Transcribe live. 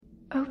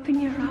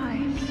Open your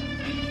eyes.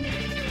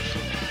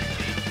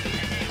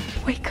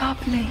 Wake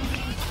up, Link.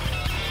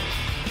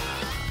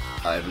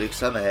 I'm Luke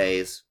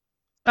Summerhays.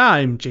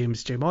 I'm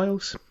James J.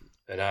 Miles.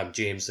 And I'm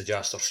James the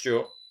Jaster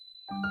Stewart.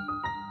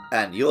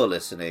 And you're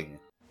listening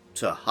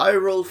to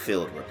Hyrule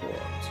Field Report.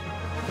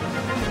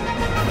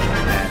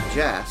 And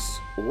Jas,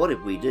 what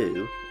did we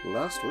do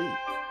last week?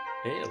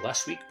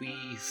 Last week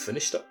we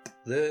finished up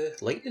the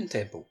Lightning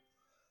Temple.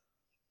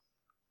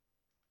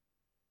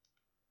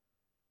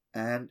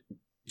 And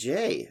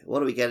Jay,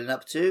 what are we getting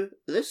up to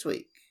this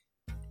week?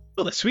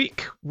 Well, this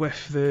week,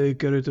 with the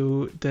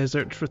Gerudo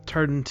Desert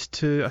returned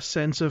to a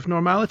sense of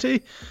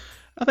normality,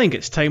 I think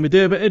it's time we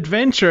do a bit of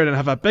adventure and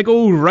have a big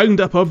old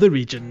roundup of the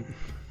region.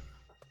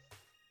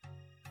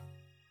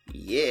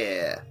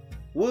 Yeah.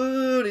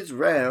 Wood is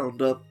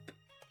roundup.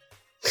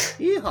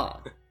 Yeehaw.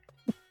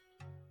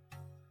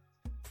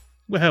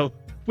 Well,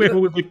 where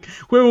will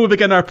we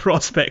begin our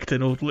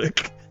prospecting, old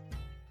Luke?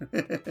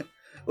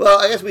 Well,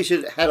 I guess we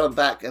should head on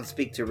back and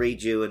speak to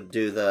Riju and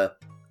do the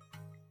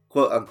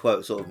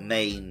quote-unquote sort of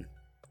main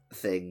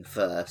thing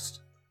first,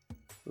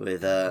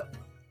 with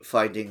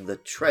finding the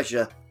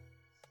treasure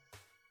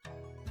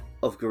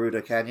of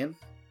Gerudo Canyon.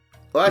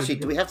 Well, actually,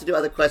 do we have to do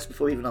other quests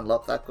before we even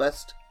unlock that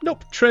quest?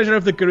 Nope, treasure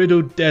of the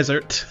Gerudo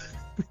Desert.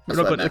 We're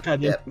not what going to the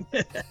canyon.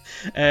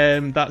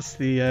 Yep. That's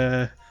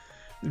the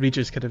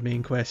Riju's kind of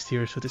main quest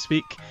here, so to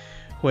speak,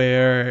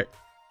 where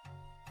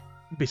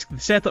basically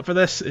the setup for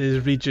this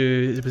is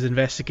Riju was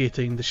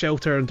investigating the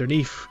shelter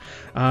underneath,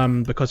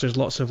 because there's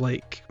lots of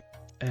like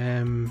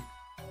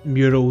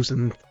murals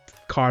and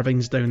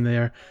carvings down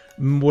there.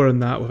 More on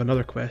that with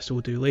another quest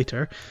we'll do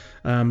later.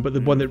 But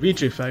the one that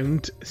Riju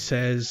found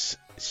says,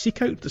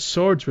 "Seek out the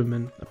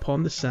swordswoman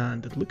upon the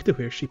sand and look to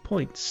where she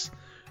points.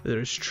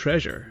 There is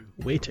treasure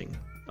waiting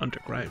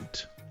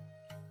underground."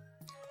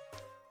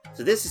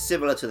 So this is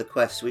similar to the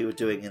quests we were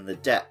doing in the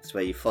depths,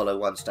 where you follow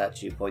one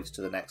statue, points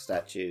to the next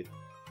statue,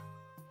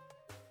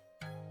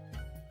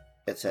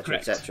 etc.,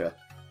 etc.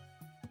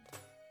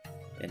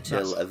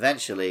 Until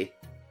eventually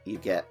you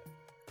get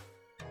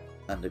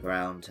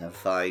underground and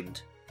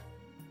find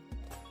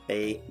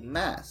a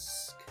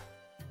mask.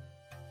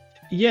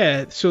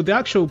 Yeah, so the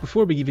actual,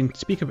 before we even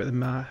speak about the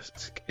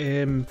mask,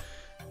 I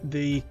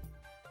think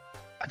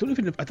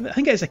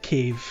it's a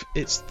cave.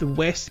 It's the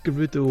West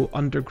Gerudo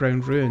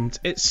underground ruins.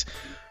 It's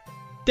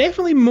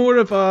definitely more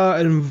of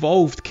an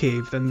involved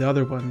cave than the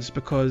other ones,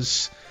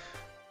 because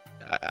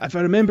if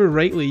I remember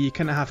rightly, you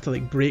kind of have to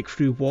like break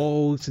through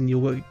walls, and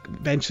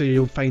eventually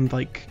you'll find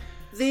like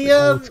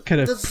the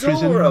kind of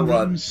Zora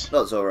one, rooms.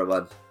 not Zora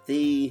one.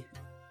 The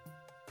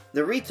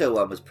Rito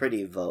one was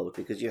pretty involved,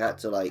 because you had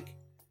to like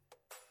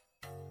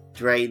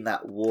drain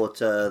that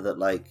water that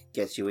like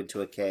gets you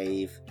into a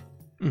cave.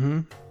 Mm-hmm.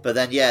 But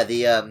then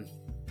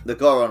the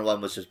Goron one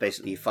was just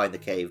basically you find the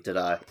cave.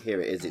 Here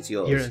it is. It's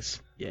yours. Here it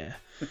is. Yeah.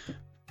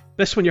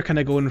 This one you're kind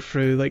of going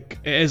through, like,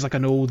 it is like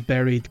an old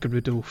buried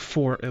Gerudo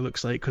fort, it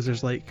looks like, because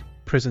there's like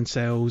prison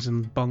cells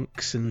and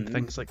bunks and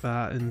things like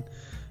that, and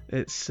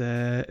it's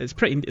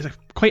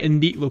quite a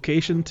neat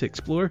location to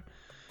explore.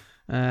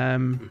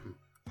 But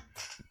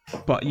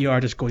you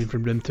are just going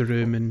from room to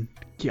room, and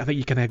I think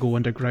you kind of go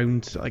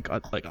underground, like I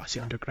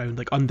say underground,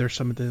 like under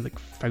some of the like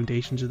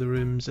foundations of the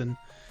rooms, and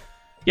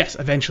yes,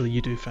 eventually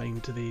you do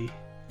find the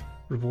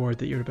reward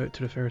that you're about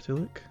to refer to,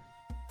 Luke.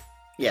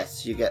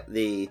 Yes, you get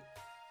the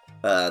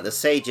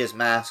Sage's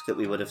mask that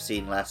we would have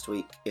seen last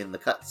week in the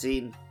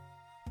cutscene,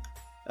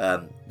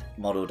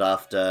 modelled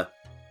after,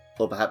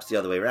 or perhaps the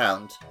other way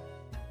around,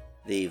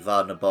 the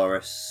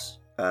Varnaboris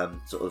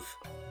sort of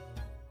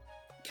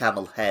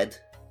camel head.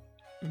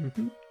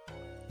 Mm-hmm.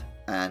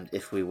 And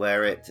if we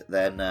wear it,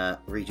 then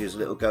Riju's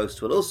little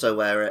ghost will also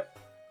wear it.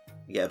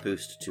 You get a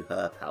boost to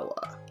her power.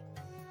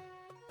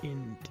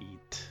 Indeed.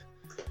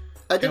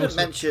 I didn't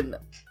mention...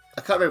 I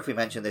can't remember if we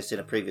mentioned this in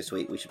a previous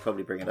week. We should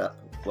probably bring it up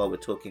while we're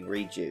talking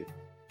Riju.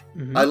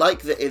 Mm-hmm. I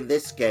like that in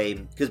this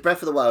game, because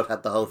Breath of the Wild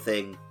had the whole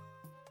thing,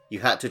 you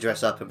had to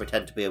dress up and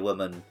pretend to be a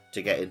woman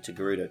to get into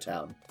Gerudo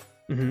Town.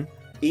 Mm-hmm.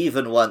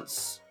 Even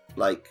once,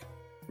 like,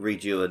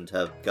 Riju and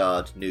her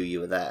guard knew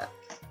you were there.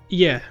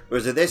 Yeah.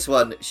 Whereas in this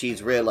one,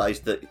 she's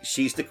realised that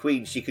she's the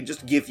queen, she can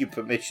just give you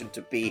permission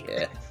to be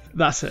here.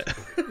 That's it.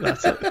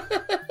 That's it.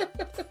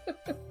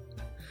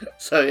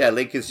 So yeah,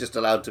 Link is just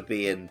allowed to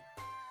be in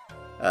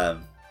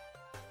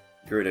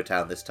Gerudo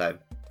Town this time.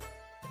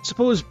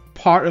 Suppose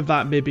part of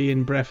that maybe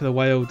in Breath of the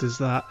Wild is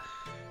that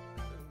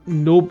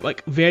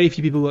very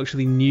few people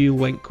actually knew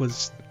Link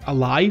was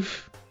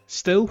alive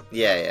still.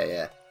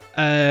 Yeah.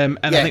 I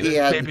think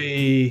that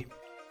maybe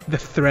the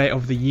threat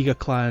of the Yiga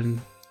clan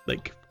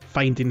like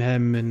finding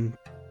him and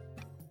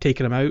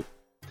taking him out,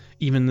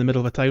 even in the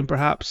middle of a town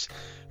perhaps.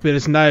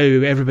 Whereas now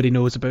everybody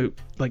knows about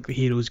like the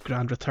hero's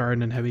grand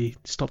return and how he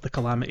stopped the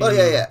calamity. Oh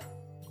yeah.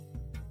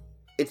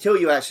 Until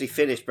you actually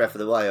finished Breath of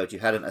the Wild, you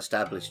hadn't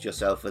established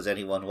yourself as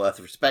anyone worth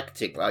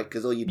respecting, right?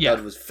 Because all you'd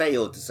done was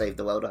fail to save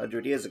the world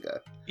 100 years ago.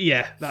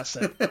 Yeah, that's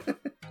it.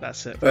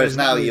 That's it. Whereas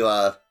now you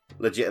are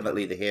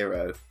legitimately the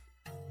hero.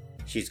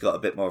 She's got a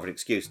bit more of an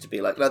excuse to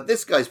be like,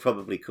 this guy's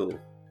probably cool.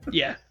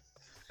 Yeah.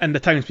 And the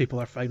townspeople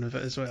are fine with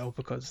it as well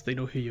because they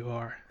know who you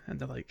are, and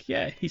they're like,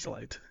 "Yeah, he's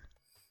allowed."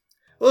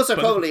 Also,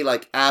 But- probably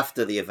like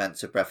after the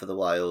events of Breath of the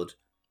Wild,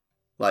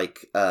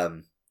 like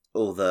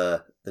all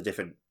the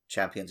different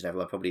champions and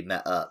everyone probably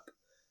met up,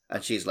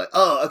 and she's like,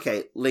 "Oh,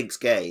 okay, Link's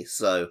gay,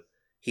 so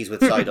he's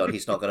with Sidon.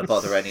 He's not going to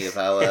bother any of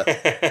our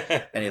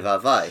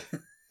Vi."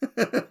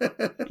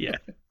 Yeah.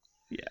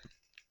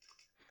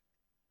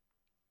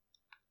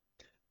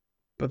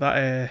 But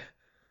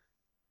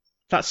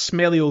that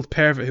smelly old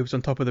pervert who was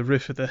on top of the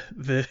roof of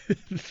the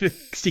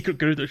secret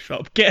Gerudo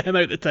shop, get him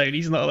out of town.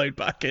 He's not allowed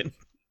back in.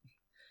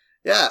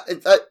 Yeah,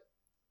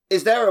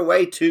 is there a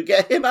way to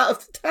get him out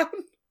of the town?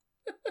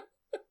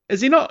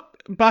 Is he not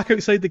back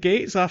outside the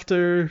gates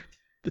after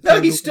the No,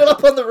 town he's opens? still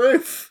up on the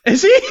roof.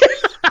 Is he?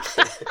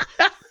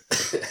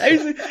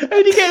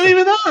 How'd he get away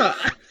with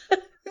that?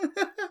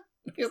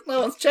 Because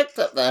no one's checked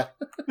up there.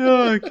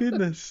 Oh,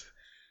 goodness.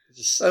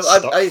 Just So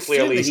stuck. I assume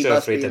Clearly, that he's he still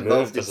must afraid be to move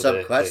involved in because of some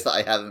the, quest the, that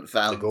I haven't the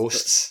found.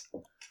 ghosts.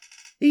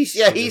 He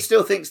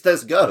still thinks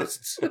there's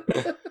ghosts.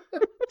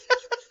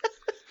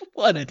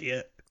 What an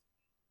idiot.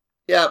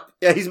 Yeah,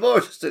 he's more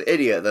just an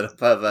idiot than a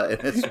pervert in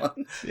this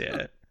one.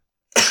 Yeah.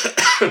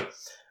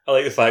 I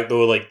like the fact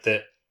though, like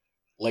that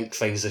Link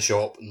finds the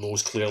shop,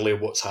 knows clearly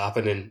what's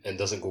happening, and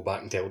doesn't go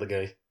back and tell the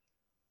guy.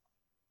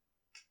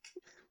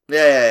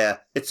 Yeah.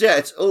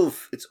 It's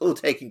all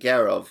taken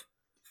care of.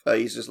 So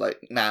he's just like,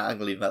 nah, I'm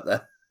gonna leave him up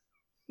there.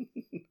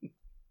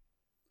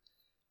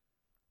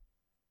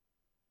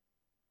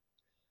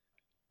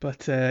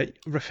 But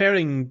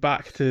referring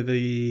back to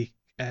the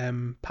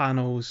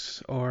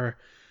panels, and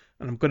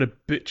I'm going to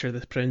butcher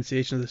the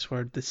pronunciation of this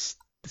word, the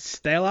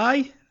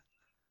Stellai?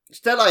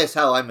 Stella is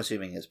how I'm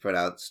assuming it's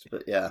pronounced,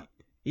 but yeah.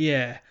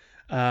 Yeah.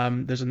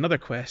 There's another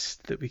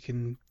quest that we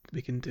can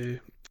do.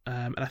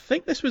 And I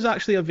think this was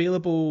actually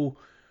available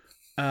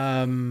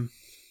from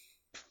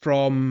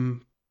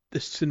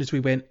as soon as we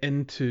went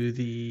into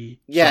the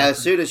Yeah, shelter. as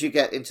soon as you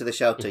get into the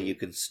shelter, you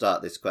can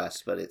start this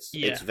quest, but it's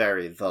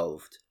very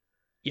involved.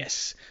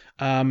 Yes.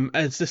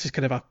 As this is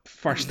kind of a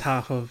first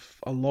half of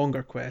a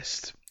longer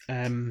quest.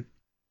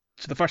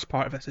 So the first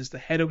part of this is the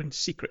heroine's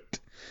secret,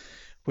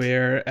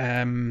 where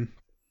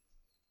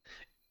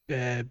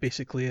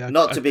basically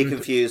Not to be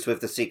confused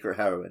with the secret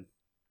heroine.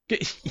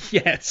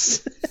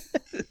 Yes.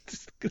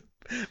 It's a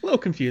little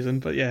confusing,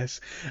 but yes.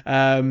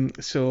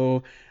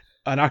 So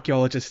an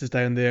archaeologist is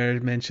down there,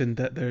 mentioned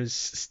that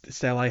there's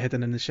Stellai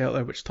hidden in the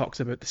shelter, which talks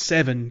about the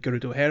 7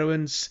 Gerudo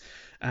heroines,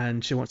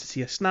 and she wants to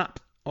see a snap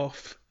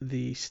off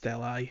the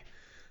Stellai.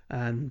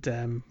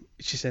 And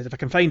she says, if I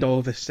can find all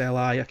of the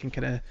Stellai, I can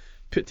kind of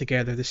put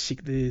together the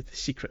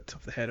secret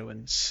of the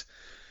heroines.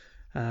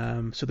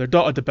 So they're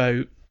dotted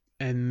about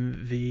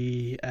in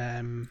the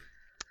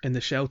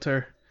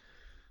shelter.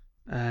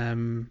 I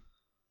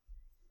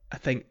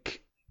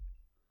think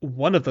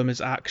one of them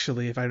is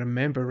actually, if I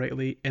remember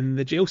rightly, in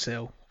the jail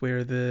cell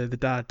where the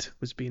dad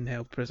was being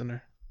held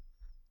prisoner.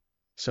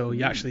 So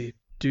you actually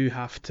do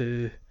have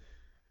to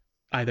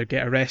either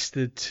get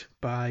arrested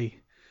by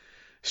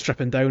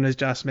stripping down, as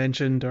Jas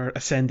mentioned, or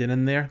ascending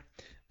in there.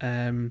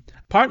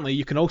 Apparently,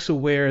 you can also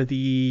wear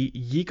the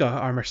Yiga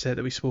armor set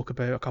that we spoke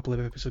about a couple of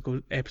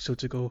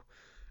episodes ago,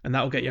 and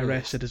that will get you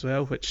arrested as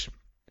well, which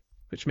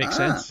makes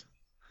sense.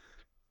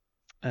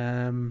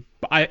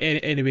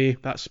 Anyway,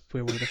 that's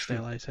where one of the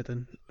Stellai is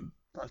hidden.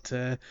 But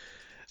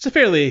it's a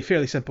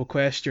fairly simple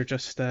quest. You're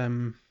just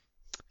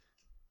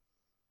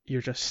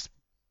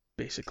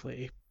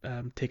basically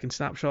taking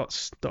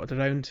snapshots dotted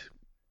around.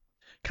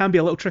 Can be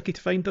a little tricky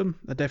to find them.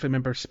 I definitely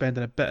remember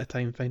spending a bit of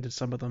time finding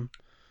some of them.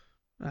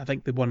 I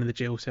think the one in the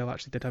jail cell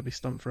actually did have me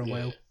stumped for a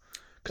while.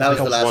 That was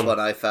the last one one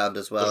I found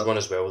as well. There's one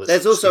as well.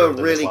 There's also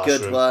a really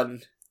good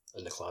one.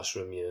 In the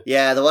classroom, yeah.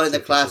 Yeah, the one in the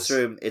 2 pieces.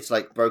 classroom, it's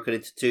like broken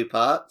into 2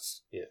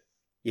 parts. Yeah.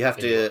 You have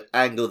to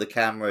angle the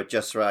camera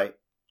just right.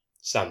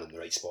 Stand in the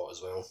right spot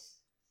as well.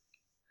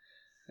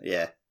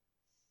 Yeah.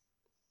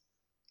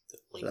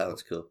 So that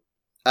one's cool.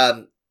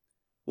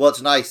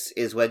 What's nice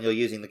is when you're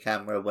using the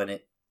camera, when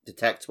it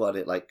detects one,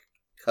 it like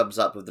comes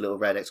up with the little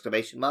red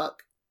exclamation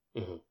mark.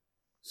 Mm-hmm.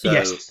 So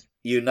Yes.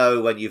 you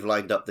know when you've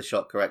lined up the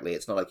shot correctly.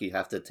 It's not like you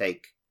have to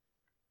take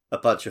a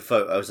bunch of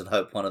photos and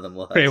hope one of them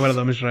works. Great, one of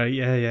them is right.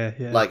 Yeah.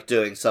 Like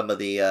doing some of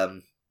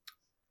those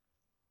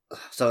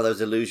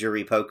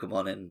illusory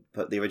Pokemon in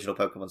the original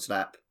Pokemon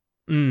Snap,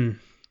 Mm.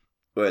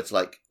 where it's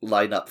like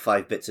line up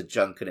 5 bits of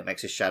junk and it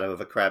makes a shadow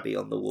of a Krabby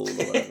on the wall or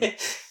whatever.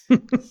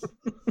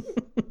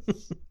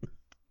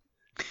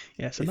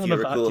 Yeah, so If none you of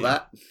recall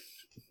that. that.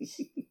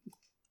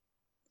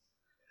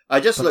 I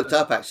just looked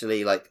up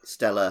actually like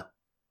Stella,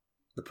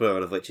 the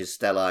plural of which is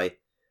Stellai,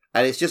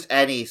 and it's just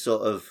any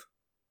sort of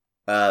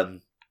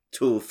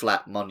tall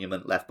flat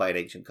monument left by an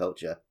ancient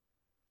culture.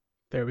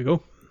 There we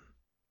go.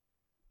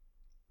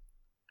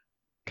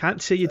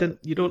 Can't say you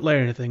don't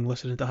learn anything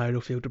listening to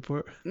Hyrule Field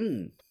Report.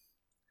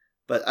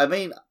 But I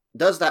mean,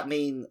 does that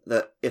mean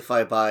that if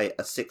I buy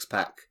a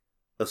 6-pack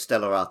of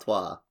Stella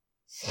Artois,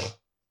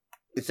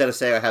 instead of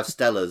saying I have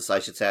Stellas, I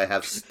should say I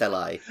have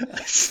Stellai?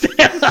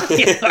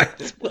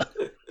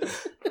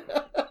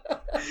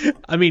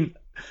 I mean,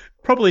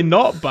 Probably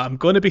not, but I'm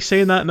going to be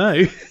saying that now.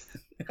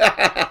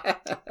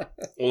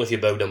 Only if you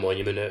build a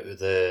monument out of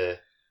the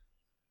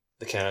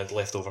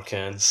leftover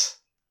cans,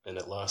 and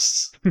it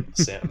lasts a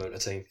set amount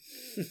of time.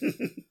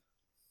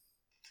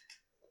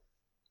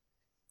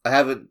 I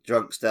haven't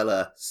drunk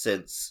Stella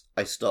since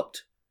I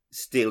stopped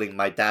stealing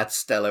my dad's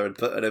Stella and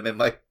putting them in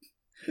my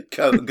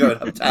coat and going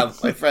uptown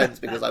with my friends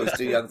because I was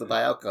too young to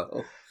buy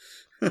alcohol.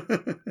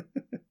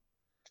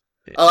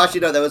 Oh,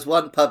 actually, no, there was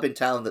one pub in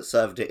town that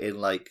served it in,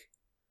 like,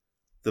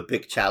 the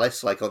big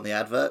chalice, like on the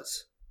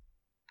adverts.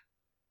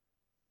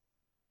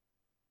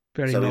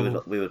 Very so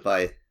novel. we would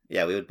buy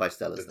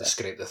Stella's there.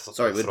 Scrape the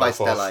Sorry, we'd buy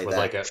Stella there.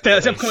 Like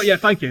Yeah,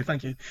 thank you.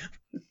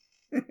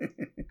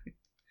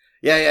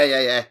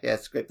 Yeah,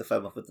 scrape the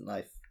foam off with the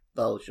knife.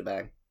 The whole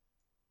shebang.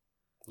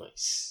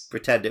 Nice.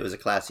 Pretend it was a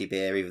classy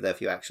beer, even though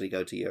if you actually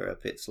go to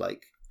Europe, it's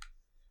like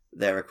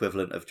their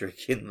equivalent of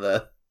drinking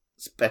the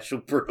special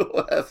brew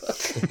or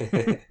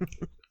whatever.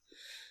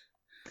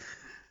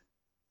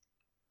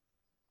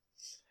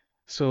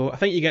 So I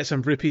think you get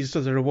some rupees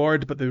as a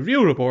reward, but the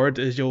real reward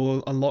is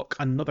you'll unlock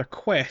another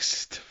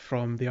quest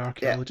from the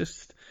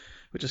archaeologist,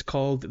 which is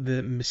called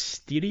the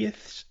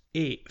Mysterious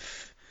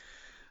Eighth.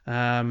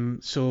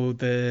 So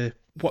the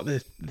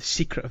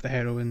secret of the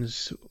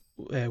heroines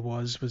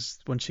was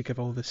once you give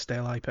all the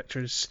Stellai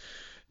pictures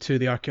to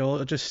the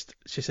archaeologist,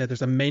 she said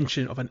there's a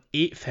mention of an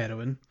eighth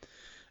heroine,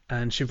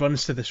 and she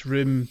runs to this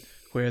room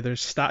where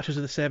there's statues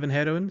of the seven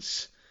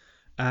heroines,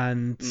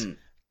 and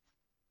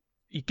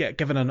you get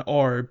given an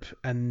orb,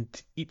 and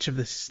each of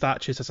the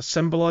statues has a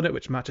symbol on it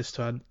which matches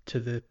to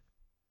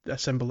a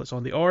symbol that's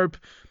on the orb.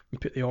 You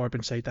put the orb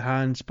inside the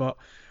hands, but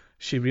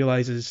she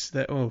realizes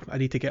that, I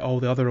need to get all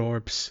the other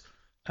orbs.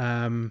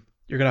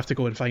 You're gonna have to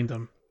go and find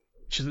them.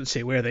 She doesn't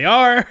say where they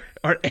are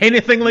or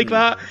anything like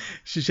that.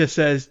 She just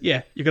says,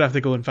 yeah, you're gonna have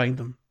to go and find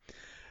them.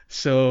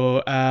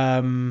 So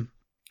a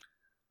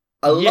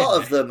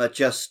lot of them are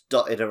just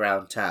dotted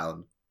around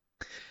town.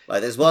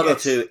 Like there's one or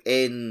two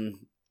in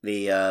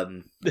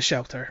the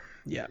shelter.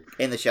 Yeah.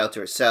 In the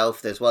shelter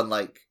itself. There's one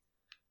like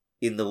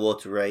in the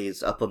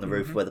waterways up on the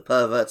roof where the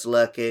pervert's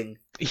lurking.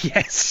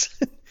 Yes.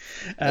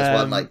 There's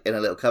one like in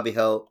a little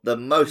cubbyhole. The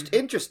most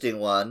interesting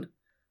one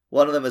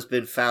of them has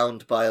been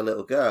found by a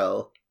little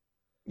girl.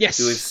 Yes.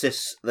 Who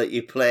insists that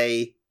you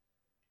play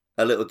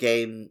a little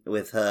game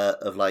with her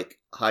of like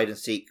hide and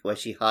seek where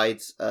she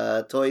hides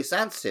a toy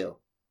sand seal.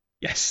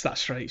 Yes,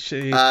 that's right.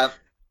 She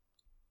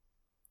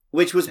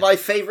which was my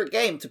favourite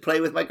game to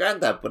play with my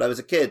granddad when I was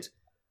a kid.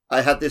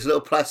 I had this little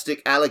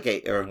plastic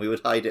alligator and we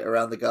would hide it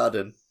around the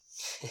garden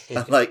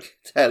and like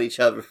tell each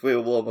other if we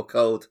were warm or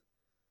cold.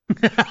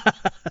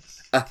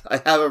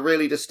 I have a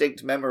really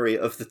distinct memory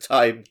of the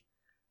time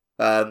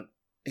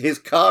his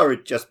car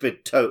had just been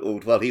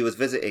totaled while he was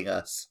visiting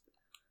us.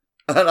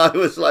 And I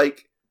was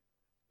like,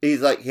 he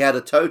had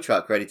a tow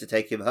truck ready to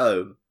take him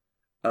home.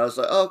 And I was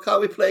like, oh,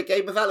 can't we play a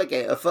game of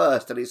alligator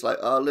first? And he's like,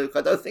 oh, Luke,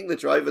 I don't think the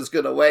driver's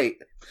going to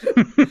wait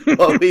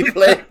while we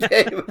play a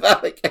game of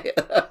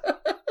alligator.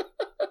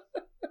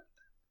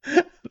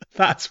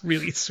 That's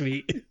really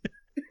sweet.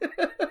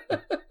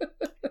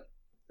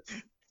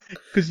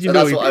 So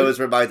that's what I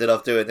was reminded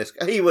of doing this.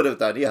 He would have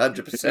done. He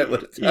 100%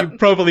 would have done.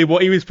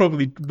 He was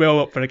probably well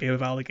up for a game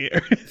of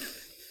alligator.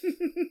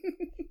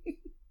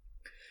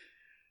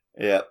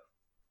 Yeah.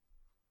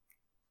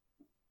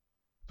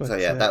 But, so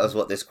yeah, that was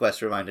what this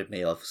quest reminded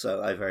me of.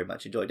 So I very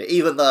much enjoyed it.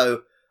 Even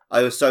though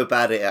I was so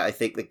bad at it, I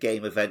think the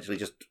game eventually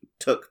just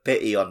took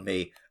pity on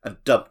me and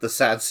dumped the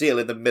sand seal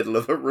in the middle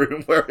of a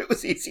room where it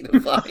was easy to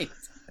find.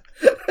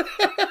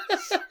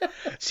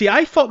 See,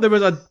 I thought there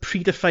was a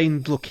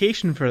predefined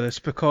location for this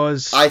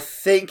because... I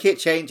think it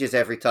changes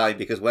every time,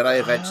 because when I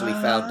eventually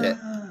found it,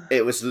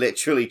 it was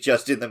literally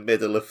just in the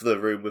middle of the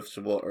room with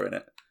some water in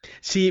it.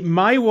 See,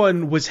 my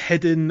one was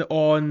hidden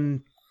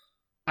on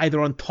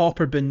either on top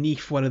or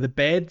beneath one of the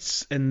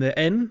beds in the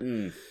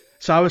inn.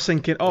 So I was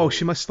thinking,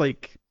 she must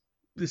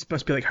this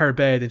must be like her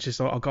bed, and she's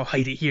like, I'll go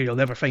hide it here, you'll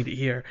never find it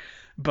here.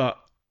 But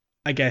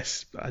I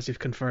guess, as you've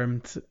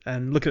confirmed,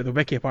 and looking at the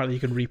wiki, apparently you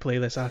can replay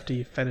this after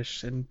you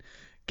finish and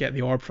get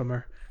the orb from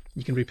her.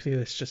 You can replay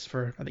this just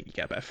for, I think you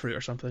get a bit of fruit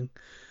or something.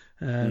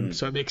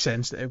 So it makes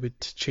sense that it would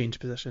change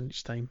position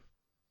each time.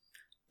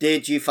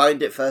 Did you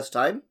find it first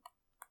time?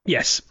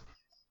 Yes.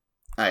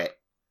 Alright.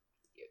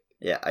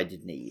 Yeah, I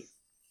did need.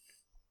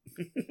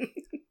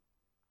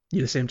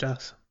 You the same,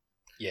 Jazz?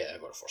 Yeah, I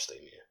got it first time,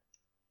 yeah.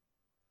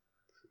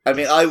 I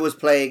mean, I was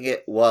playing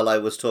it while I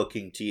was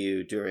talking to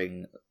you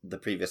during the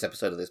previous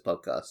episode of this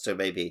podcast, so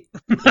maybe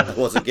I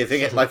wasn't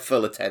giving it my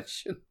full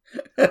attention.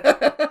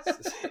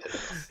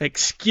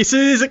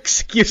 Excuses.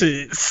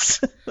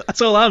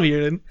 That's all I'm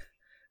hearing.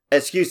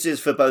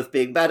 Excuses for both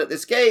being bad at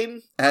this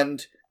game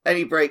and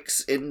any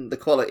breaks in the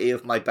quality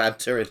of my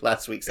banter in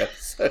last week's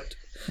episode.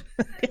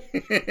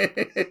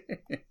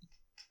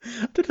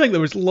 I didn't think there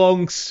was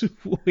long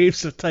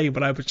waves of time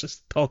when I was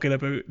just talking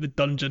about the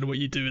dungeon and what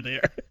you do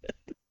there.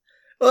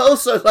 Well,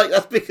 also,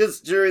 that's because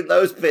during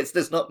those bits,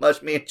 there's not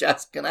much me and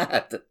Jazz can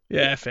add.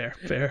 Yeah, fair.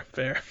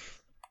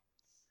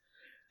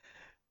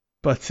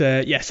 But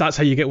yes, that's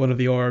how you get one of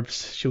the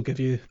orbs. She'll give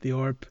you the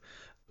orb.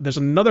 There's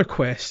another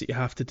quest that you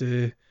have to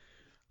do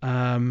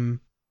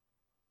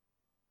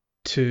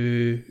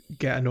to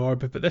get an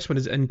orb, but this one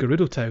is in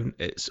Gerudo Town.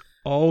 It's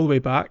all the way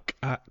back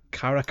at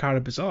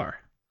Karakara Bazaar.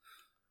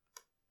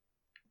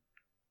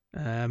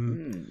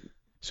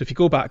 So if you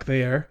go back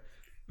there,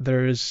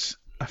 there's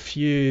a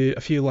few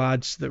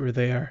lads that were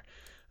there,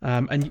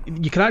 and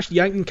you can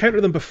encounter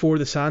them before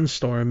the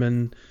sandstorm,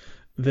 and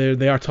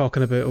they are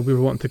talking about, we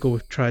were wanting to go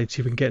try and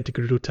see if we can get into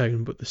Gerudo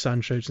Town, but the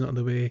sand shroud's not in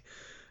the way,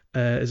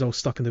 is all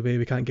stuck in the way,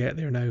 we can't get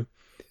there now.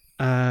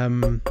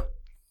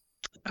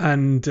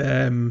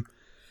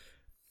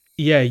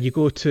 Yeah, you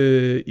go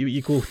to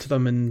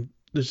them, and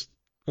there's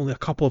only a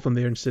couple of them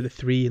there instead of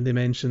 3, and they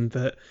mentioned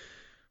that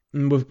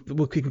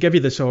we can give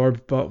you this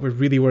orb, but we're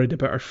really worried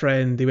about our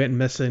friend. They went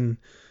missing.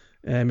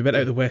 We went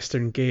out the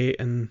western gate,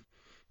 and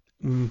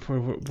we're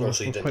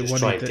So you didn't quite just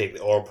try worried and take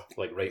the orb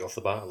like right off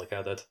the bat, like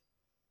I did.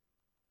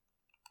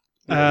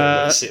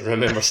 I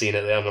remember seeing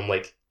it there, and I'm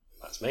like,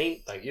 "That's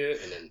mine, thank you."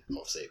 And then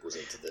obviously it goes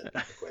into the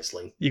quest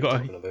line. You got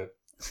talking about.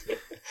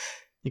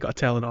 You got to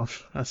tell it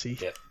off. I see.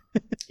 Yep.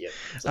 Yep.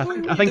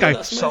 I think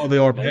I saw the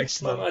orb next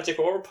to my them. magic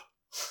orb.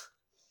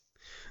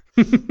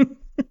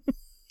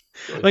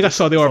 I think I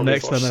saw the orb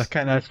next to them, and I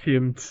kind of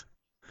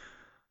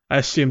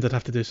assumed I'd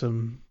have to do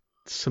some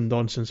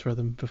nonsense for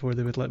them before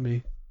they would let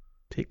me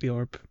take the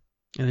orb,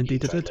 and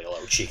indeed it did. Like a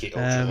little cheeky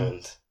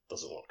and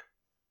doesn't work.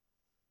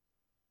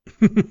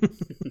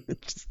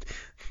 Just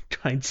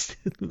trying.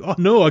 Oh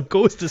no! A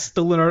ghost is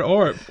still in our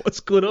orb. What's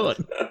going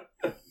on?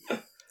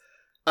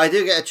 I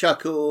do get a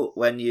chuckle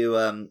when you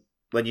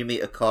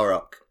meet a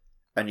Korok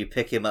and you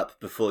pick him up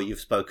before you've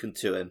spoken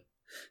to him,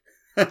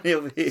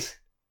 and he's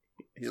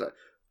like,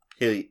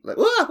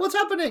 what's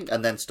happening?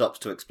 And then stops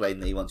to explain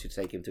that he wants you to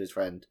take him to his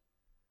friend.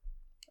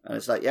 And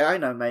it's like, yeah, I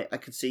know, mate. I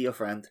can see your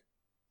friend.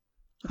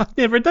 I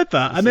never did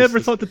that. I never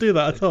thought to do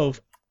that at all.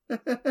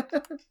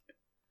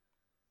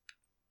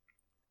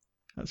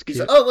 That's cute. He's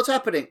like, oh, what's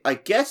happening? I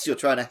guess you're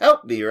trying to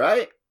help me,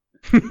 right?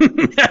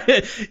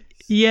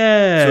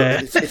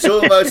 Yeah. So it's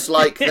almost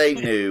like they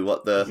knew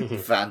what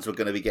the fans were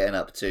going to be getting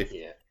up to.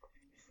 Yeah.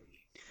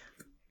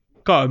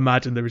 Gotta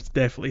imagine there was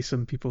definitely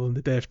some people in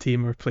the dev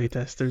team or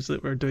playtesters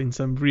that were doing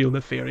some real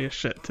nefarious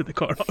shit to the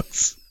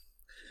Koroks.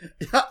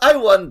 I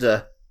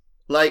wonder,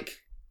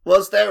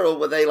 was there, or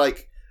were they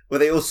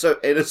all so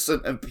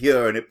innocent and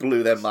pure and it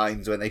blew their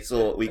minds when they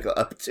saw what we got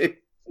up to?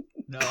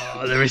 No,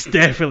 there was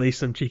definitely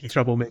some cheeky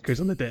troublemakers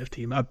on the dev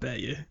team, I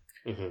bet you.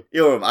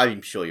 Mm-hmm.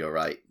 I'm sure you're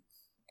right.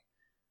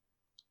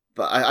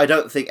 But I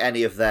don't think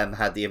any of them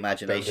had the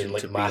imagination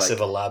Building, to be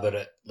massive,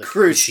 elaborate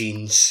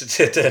machines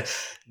to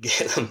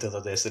get them to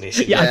their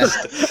destination. Yeah,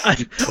 I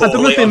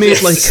don't know if they made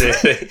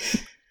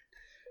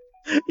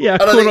yeah, I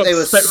don't think they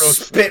were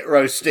spit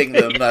roasting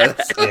them. No.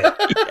 Yeah,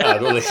 I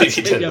don't think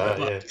they did that.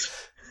 Yeah.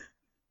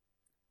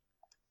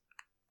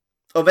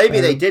 Or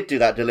maybe they did do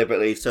that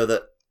deliberately so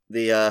that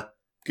the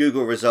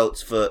Google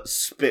results for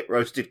spit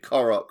roasted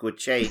Korok would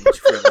change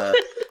from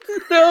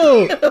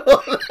no.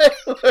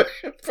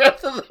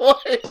 Breath of the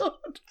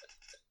Wild.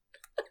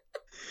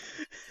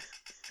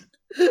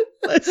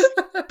 Let's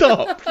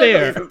stop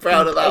there. I'm not even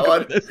proud of that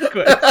one.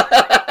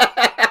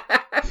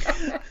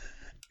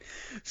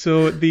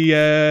 So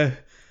the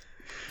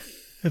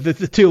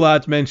two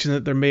lads mentioned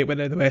that their mate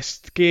went out the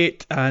west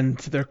gate, and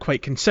they're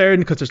quite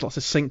concerned because there's lots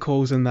of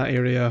sinkholes in that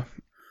area.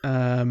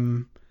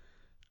 And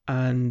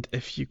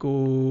if you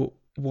go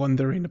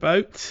wandering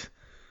about,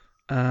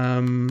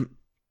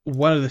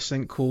 one of the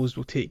sinkholes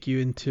will take you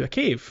into a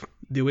cave,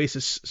 the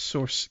Oasis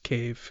Source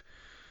Cave,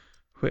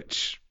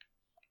 which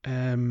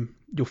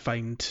you'll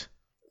find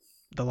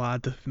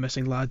the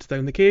missing lad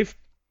down the cave.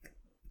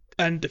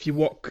 And if you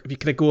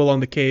kind of go along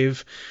the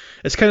cave,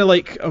 it's kind of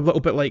like a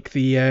little bit like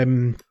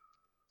the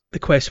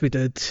quest we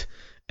did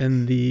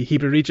in the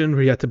Hebrew region,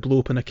 where you had to blow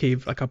open a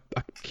cave, like a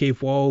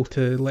cave wall,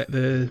 to let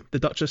the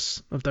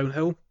Duchess of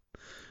Downhill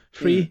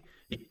free.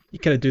 You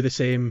kind of do the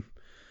same,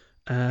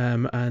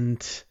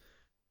 and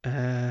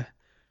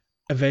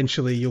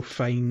eventually you'll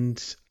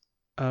find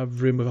a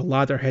room with a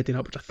ladder heading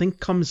up, which I think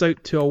comes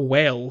out to a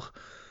well.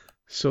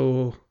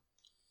 So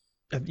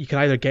you can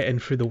either get in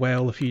through the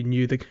well if you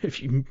knew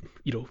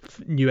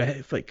knew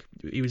it, like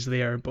he was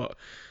there, but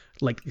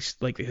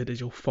likelihood is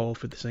you'll fall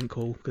through the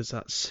sinkhole because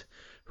that's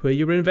where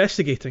you were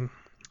investigating.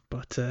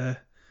 But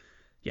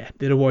yeah,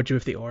 they reward you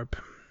with the orb.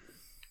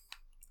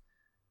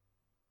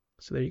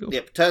 So there you go.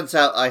 Yep, turns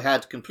out I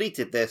had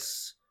completed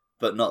this,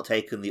 but not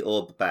taken the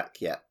orb back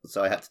yet,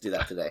 so I had to do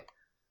that today.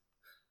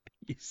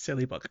 You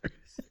silly bugger.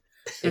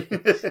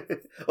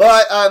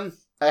 Well,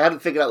 I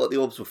hadn't figured out what the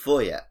orbs were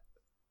for yet.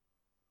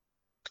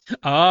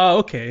 Ah,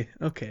 okay.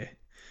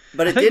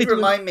 But it did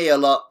remind me a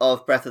lot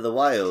of Breath of the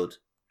Wild.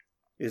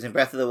 Because in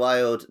Breath of the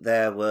Wild,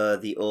 there were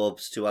the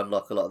orbs to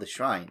unlock a lot of the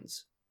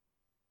shrines.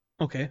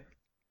 Okay.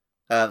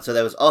 So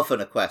there was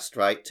often a quest,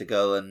 right, to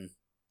go and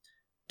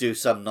do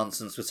some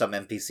nonsense with some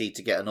NPC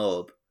to get an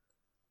orb.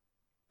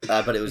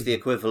 But it was the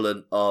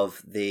equivalent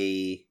of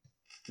the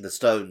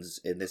stones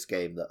in this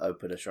game that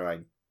open a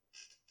shrine.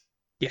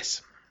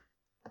 Yes.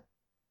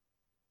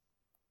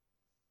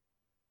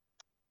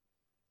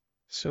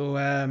 So,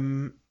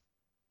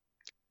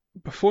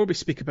 before we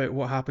speak about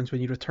what happens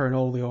when you return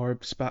all the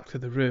orbs back to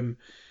the room,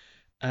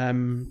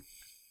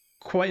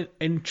 quite an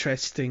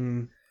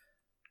interesting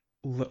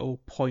little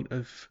point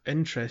of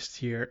interest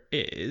here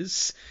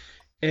is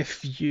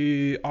if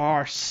you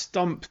are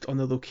stumped on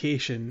the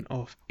location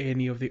of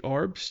any of the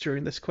orbs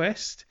during this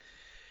quest,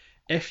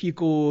 if you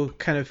go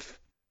kind of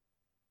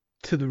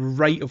to the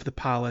right of the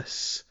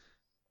palace,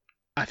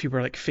 if you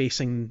were like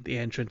facing the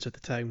entrance of the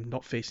town,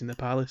 not facing the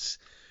palace,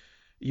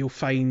 you'll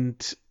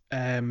find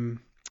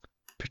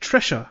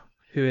Patricia,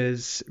 who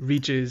is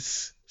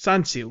Regi's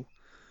sand seal.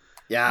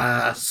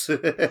 Yes.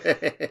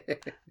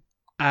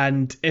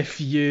 And if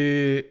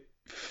you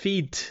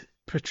feed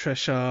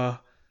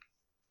Patricia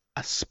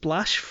a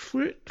splash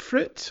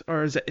fruit,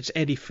 or is it's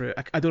any fruit?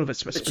 I don't know if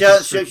it's a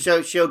specific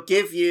fruit. She'll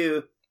give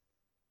you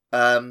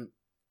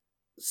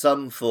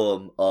some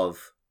form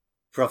of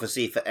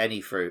prophecy for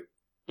any fruit,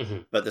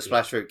 but the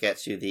splash fruit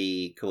gets you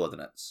the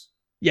coordinates.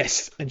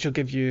 Yes, and she'll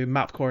give you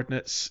map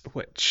coordinates,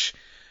 which,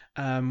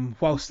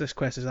 whilst this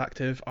quest is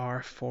active,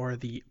 are for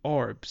the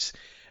orbs.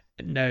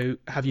 Now,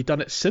 have you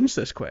done it since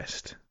this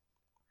quest?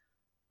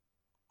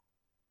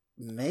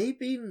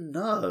 Maybe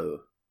no.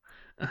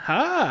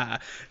 Aha!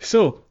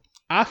 So,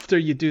 after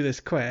you do this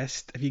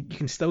quest, if you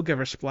can still give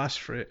her splash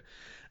fruit,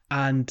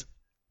 and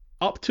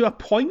up to a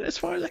point, as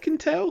far as I can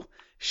tell,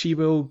 she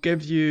will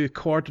give you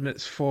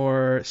coordinates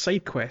for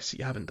side quests that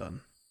you haven't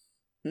done.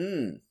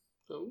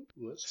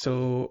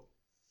 So,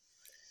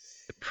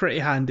 pretty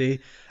handy.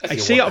 If I you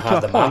say want up to to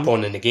have a the point. map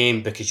on in the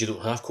game because you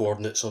don't have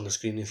coordinates on the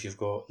screen if you've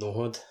got no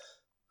HUD.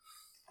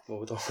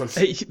 Hold on.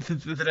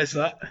 There is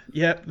that.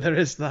 Yep, there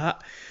is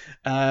that.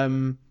 I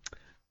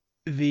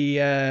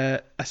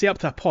say up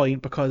to a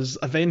point because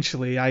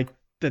eventually I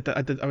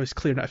was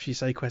clearing out a few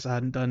side quests I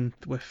hadn't done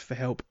with the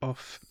help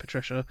of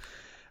Patricia,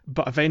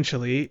 but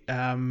eventually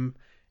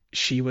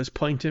she was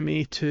pointing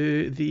me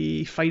to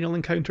the final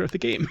encounter of the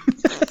game.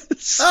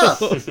 So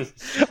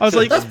I was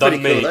like, that's You're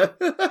pretty done,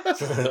 cool,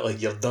 though.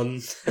 like you're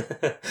done.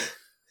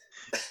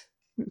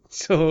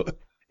 so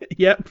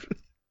yep,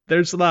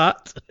 there's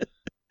that.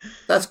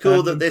 That's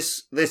cool that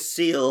this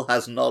seal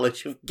has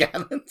knowledge of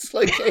Ganon's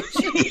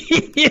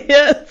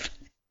location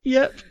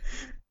Yep.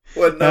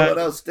 when no one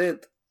else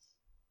did.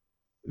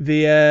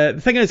 The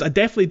thing is, I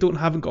definitely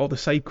haven't got all the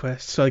side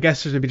quests, so I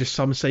guess there's maybe just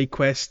some side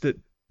quests that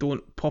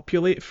don't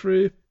populate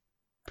through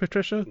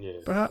Patricia,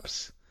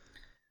 perhaps.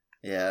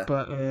 Yeah.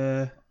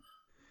 But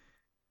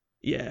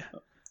yeah.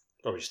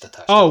 Probably just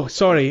attached. Oh,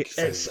 sorry.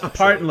 It's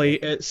apparently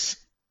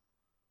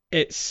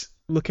it's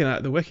looking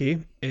at the wiki.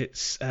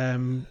 It's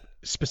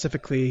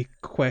specifically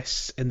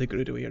quests in the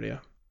Gerudo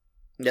area.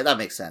 Yeah, that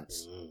makes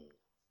sense.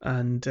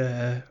 And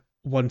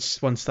once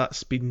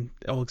that's been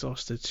all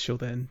exhausted, she'll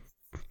then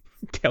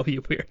tell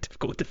you where to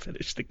go to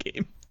finish the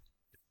game.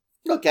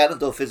 No,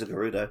 Ganondorf is a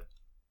Gerudo.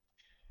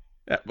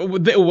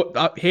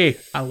 Hey,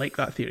 I like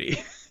that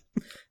theory.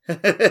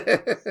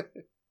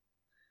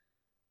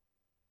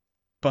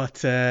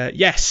 But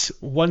yes,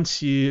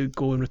 once you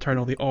go and return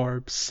all the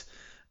orbs,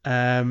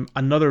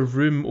 another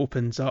room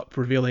opens up,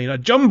 revealing a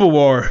jumbo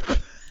orb.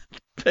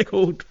 Big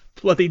old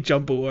bloody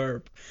jumbo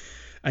orb.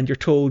 And you're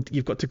told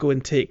you've got to go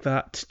and take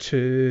that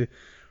to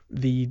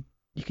you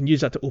can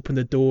use that to open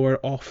the door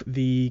off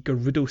the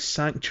Gerudo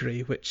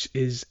Sanctuary, which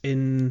is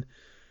in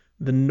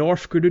the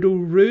North Gerudo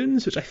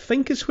Ruins, which I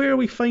think is where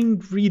we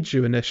find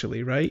Riju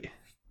initially, right?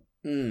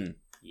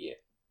 Yeah.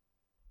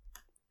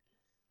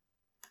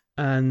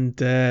 And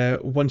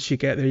once you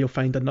get there, you'll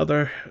find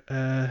another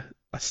a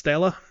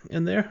Stella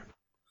in there.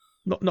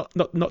 Not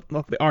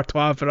the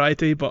Artois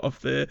variety, but of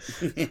the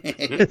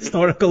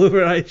historical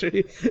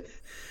variety.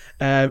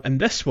 And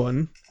this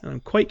one, and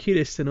I'm quite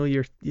curious to know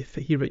hear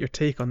about your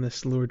take on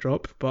this lore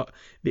drop, but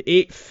the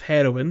 8th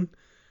heroine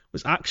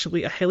was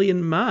actually a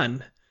Hylian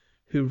man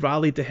who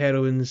rallied the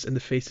heroines in the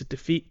face of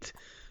defeat,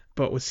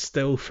 but was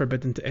still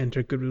forbidden to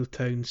enter Gerudo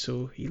Town,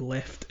 so he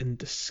left in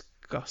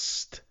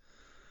disgust.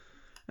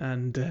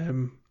 And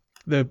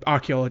the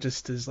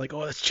archaeologist is like,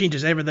 oh, this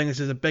changes everything.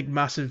 This is a big,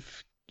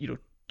 massive,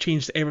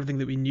 change to everything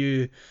that we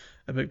knew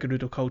about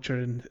Gerudo culture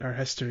and our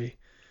history.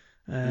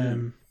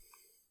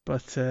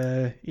 But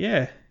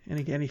yeah,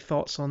 any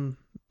thoughts on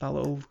that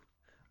little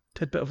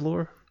tidbit of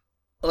lore?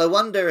 Well, I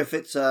wonder if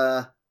it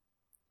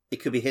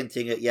could be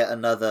hinting at yet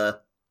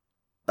another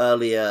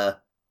earlier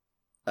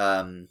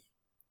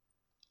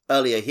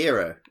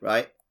hero,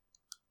 right?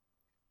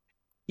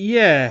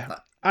 Yeah,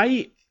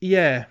 That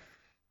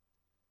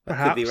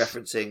could be perhaps.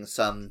 referencing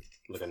some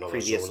Like another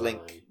previous Zona,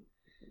 link.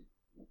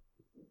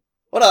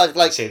 Well, no,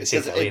 like Say the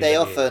same because thing, they yeah,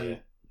 often,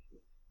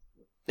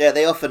 yeah.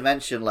 they often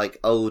mention like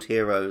old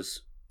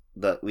heroes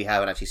that we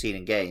haven't actually seen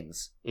in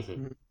games.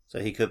 Mhm. So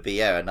he could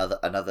be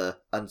another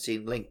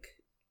unseen link.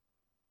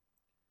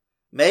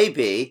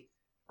 Maybe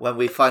when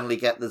we finally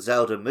get the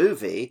Zelda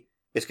movie,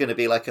 it's going to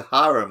be like a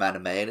harem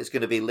anime, and it's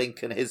going to be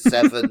Link and his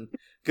 7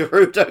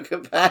 Gerudo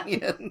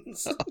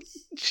companions.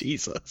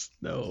 Jesus,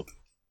 no.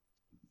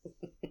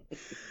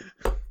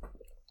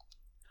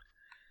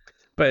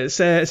 But it's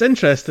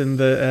interesting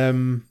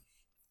that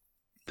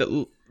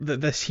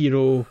this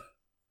hero,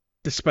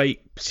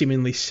 despite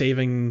seemingly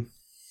saving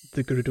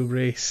the Gerudo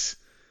race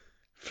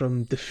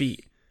from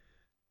defeat,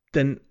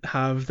 didn't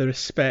have the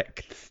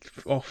respect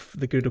of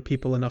the Gerudo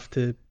people enough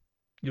to,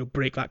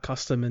 break that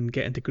custom and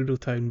get into Gerudo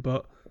Town.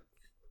 But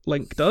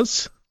Link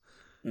does.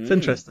 It's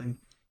interesting.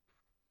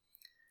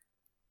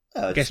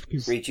 I guess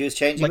Riju's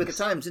changing with the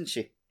times, isn't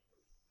she?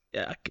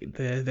 Yeah,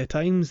 the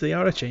times, they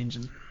are a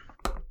changing.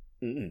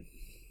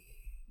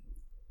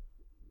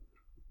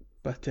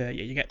 But yeah,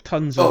 you get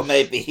tons of. Or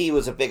maybe he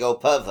was a big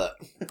old pervert.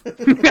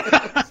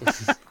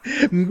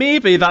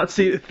 Maybe that's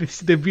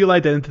the real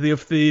identity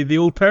of the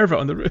old pervert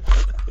on the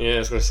roof. Yeah, I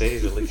was going to say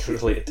he's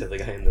related to the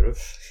guy on the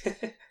roof.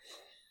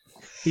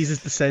 He's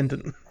his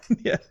descendant.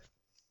 Yeah.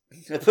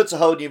 It puts a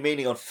whole new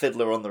meaning on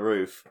Fiddler on the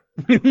Roof.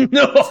 No!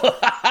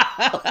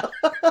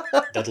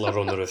 Diddler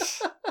on the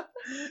Roof.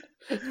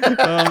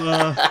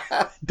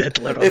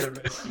 Diddler on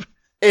the Roof.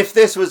 If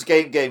this was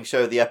Game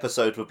Show, the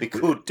episode would be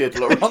called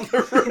Diddler on the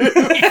Roof.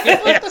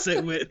 Yes,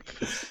 it would.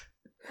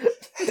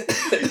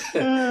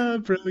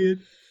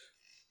 Brilliant.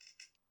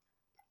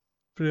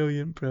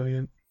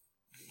 Brilliant.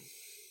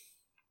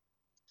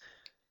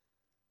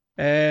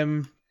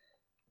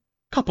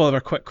 Couple other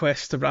quick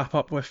quests to wrap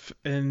up with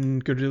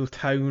in Gerudo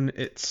Town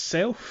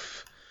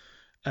itself.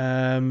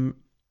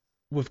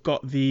 We've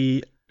got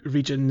the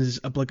region's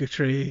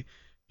obligatory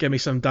 "Give me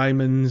some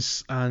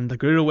diamonds and a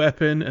Gerudo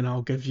weapon, and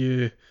I'll give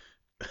you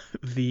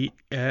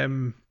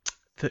I'll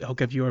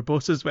give you our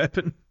boss's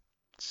weapon."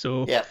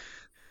 So yeah,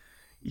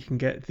 you can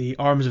get the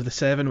Arms of the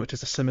Seven, which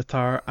is a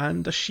scimitar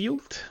and a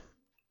shield,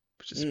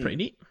 which is pretty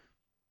neat.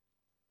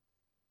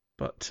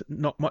 But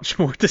not much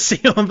more to say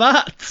on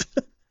that.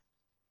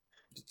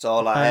 That's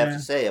all I have to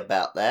say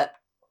about that.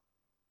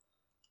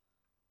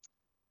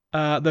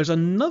 There's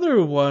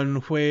another one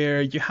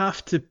where you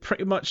have to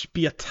pretty much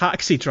be a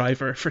taxi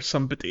driver for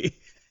somebody.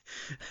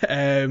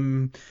 I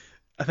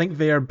think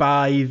they're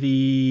by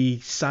the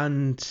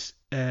sand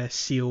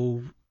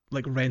seal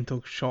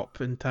rental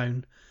shop in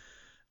town,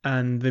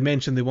 and they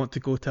mention they want to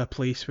go to a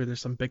place where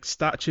there's some big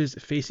statues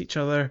that face each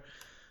other,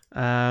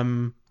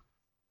 and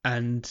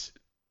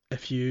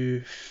if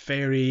you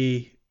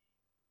ferry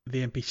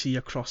the NPC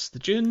across the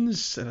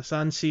dunes in a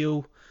sand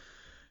seal,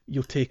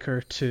 you'll take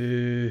her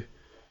to.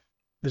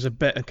 There's a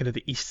bit on kind of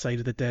the east side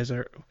of the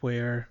desert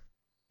where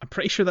I'm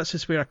pretty sure that's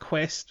just where a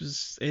quest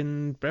was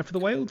in Breath of the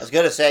Wild. I was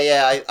going to say,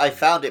 yeah, I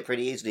found it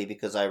pretty easily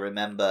because I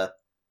remember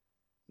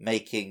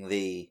making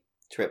the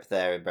trip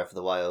there in Breath of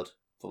the Wild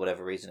for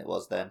whatever reason it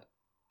was then.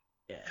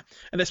 Yeah,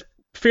 and it's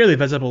fairly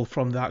visible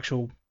from the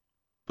actual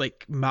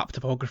map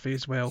topography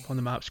as well on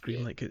the map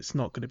screen. It's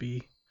not going to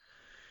be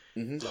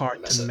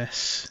hard to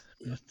miss.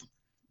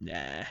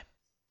 Nah.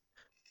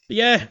 But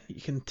yeah,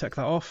 you can tick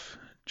that off.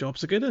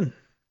 Job's a good one.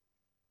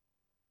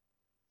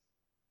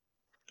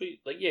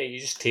 You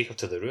just take her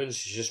to the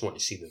ruins. You just want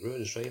to see the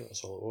ruins, right?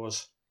 That's all it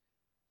was.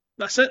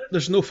 That's it.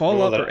 There's no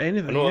follow-up or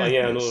anything. I know. I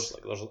know.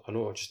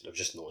 I've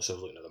just noticed. I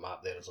was looking at the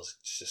map there. It's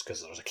just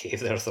because there was a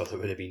cave there. I thought there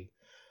would have been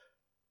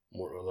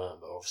more to that,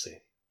 but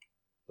obviously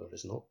there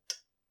is not.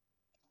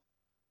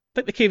 I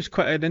think the cave's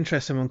quite an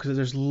interesting one because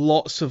there's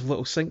lots of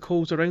little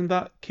sinkholes around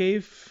that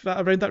cave,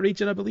 around that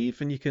region, I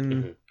believe, and you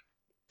can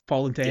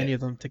fall into any of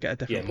them to get a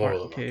different part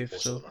of the cave.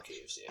 Most of them are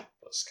caves, yeah.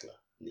 That's kind of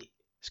neat.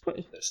 It's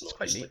not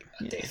quite just neat.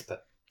 A death pit.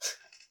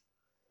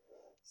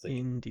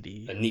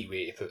 Indeed. A neat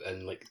way to put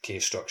in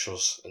cave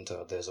structures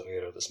into a desert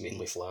area that's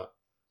mainly flat.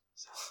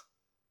 So.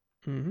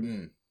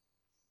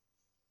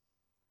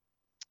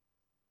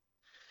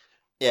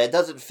 Yeah, it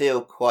doesn't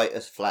feel quite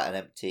as flat and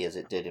empty as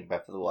it did in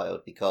Breath of the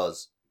Wild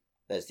because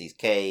there's these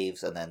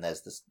caves and then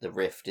there's the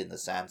rift in the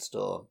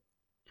sandstorm.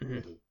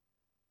 Mm-hmm.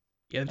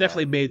 Yeah,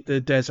 definitely made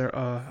the desert,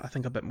 I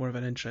think, a bit more of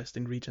an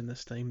interesting region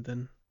this time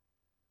than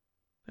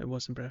it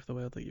was in Breath of the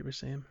Wild, like you were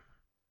saying.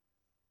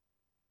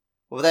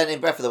 Well, then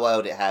in Breath of the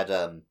Wild, it had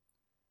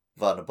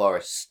Varna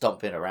Boris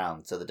stomping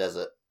around, so the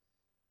desert.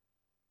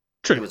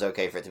 True. It was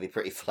okay for it to be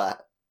pretty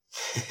flat.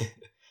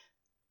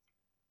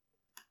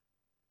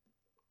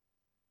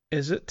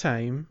 Is it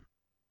time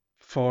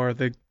for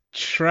the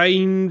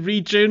Shrine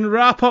Region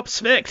Wrap-Up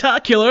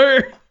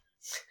Spectacular?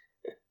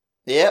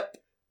 Yep.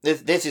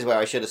 This is where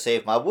I should have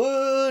saved my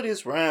wood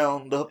is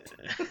roundup.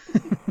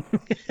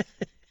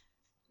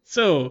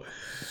 So,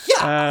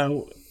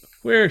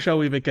 where shall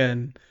we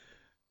begin?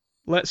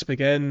 Let's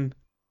begin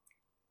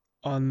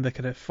on the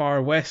kind of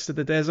far west of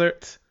the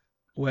desert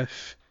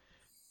with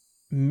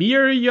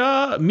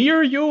Miryo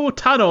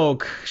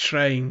Tanog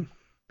Shrine,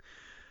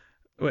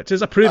 which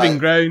is a proving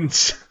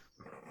grounds.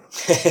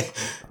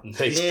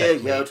 Nice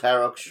Miryo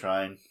Tanog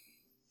Shrine.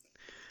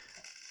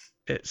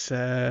 It's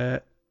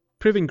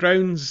proving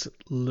grounds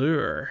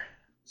lure.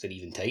 It's an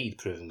even tide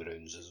proving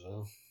grounds as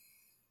well.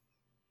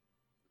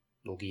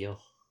 No gear.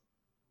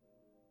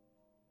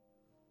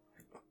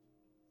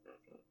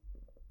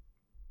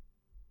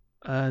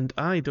 And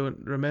I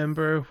don't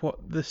remember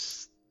what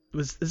this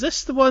was. Is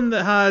this the one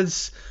that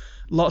has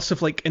lots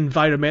of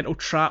environmental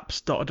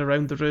traps dotted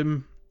around the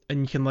room,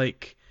 and you can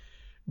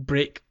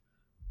break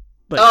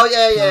Like, oh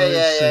yeah.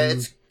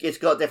 flowers and- It's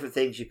got different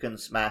things you can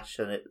smash,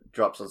 and it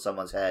drops on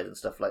someone's head and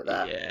stuff like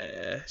that.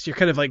 Yeah, so you're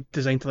kind of like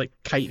designed to like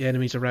kite the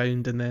enemies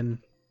around and then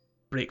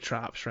break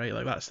traps, right?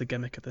 Like that's the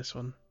gimmick of this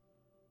one.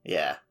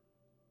 Yeah.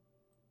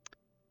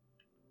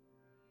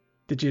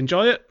 Did you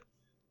enjoy it?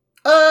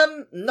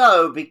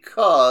 No,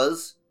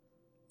 because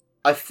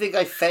I think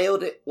I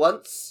failed it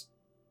once,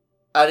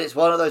 and it's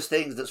one of those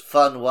things that's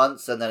fun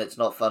once, and then it's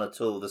not fun at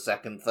all the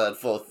second, third,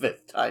 fourth,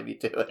 fifth time you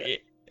do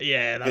it.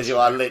 Yeah, Because you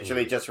are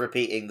literally just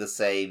repeating the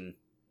same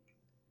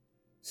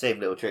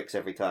little tricks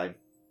every time.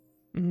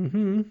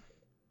 Mm-hmm.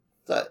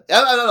 So,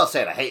 I'm not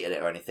saying I hated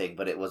it or anything,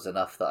 but it was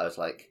enough that I was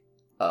like,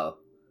 oh,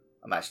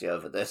 I'm actually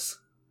over this.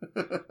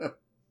 What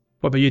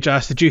about you,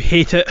 Jas? Did you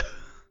hate it?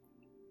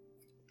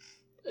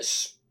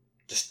 It's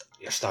just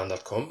your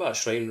standard combat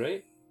shrine,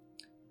 right?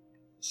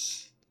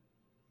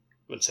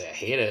 I wouldn't say I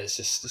hate it. It's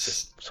just.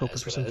 Let's hope it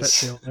is for what some it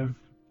is. vitriol now.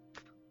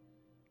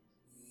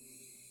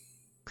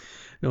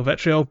 No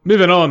vitriol.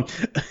 Moving on.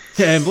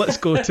 Let's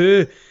go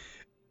to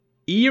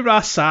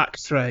Irasak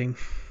Shrine,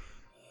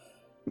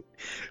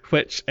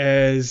 which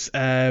is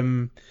I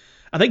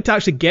think to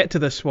actually get to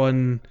this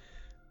one,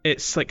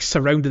 it's like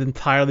surrounded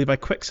entirely by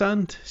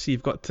quicksand, so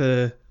you've got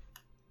to.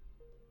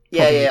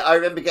 Yeah. I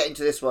remember getting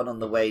to this one on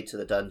the way to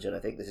the dungeon. I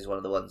think this is one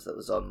of the ones that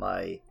was on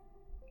my. It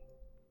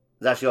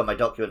was actually on my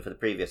document for the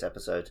previous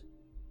episode.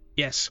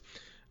 Yes,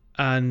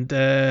 and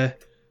I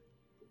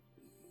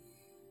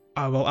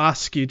will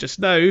ask you just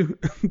now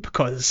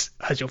because,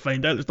 as you'll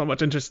find out, there's not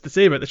much interest to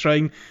say about the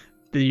shrine.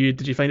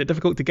 Did you find it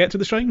difficult to get to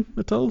the shrine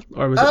at all,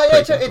 or was it? Yeah, pretty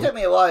it simple? took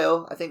me a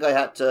while. I think I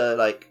had to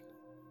like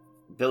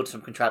build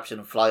some contraption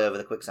and fly over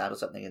the quicksand or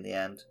something in the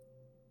end.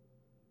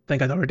 I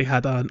think I'd already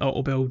had an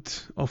auto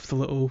build of the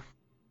little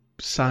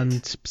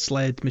sand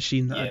sled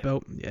machine that I Yeah.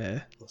 built.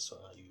 Yeah, That's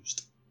what I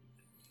used.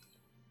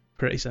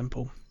 pretty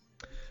simple.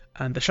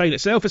 And the shrine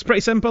itself is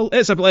pretty simple.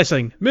 It's a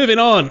blessing. Moving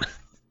on.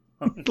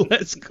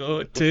 Let's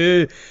go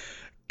to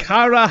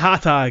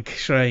Karahatag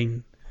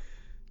Shrine,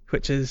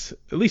 which is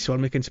at least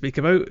one we can speak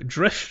about.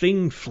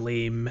 Drifting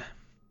Flame.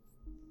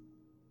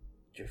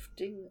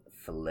 Drifting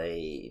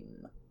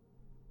Flame.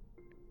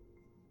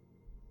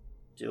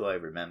 Do I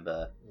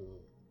remember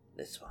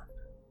this one?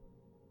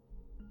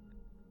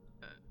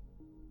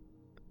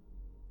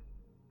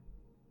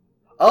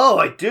 Oh,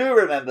 I do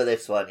remember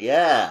this one,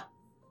 yeah.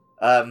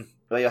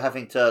 Where you're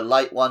having to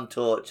light one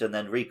torch and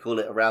then recoil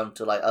it around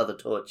to light other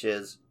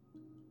torches.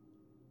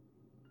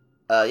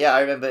 Yeah,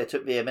 I remember it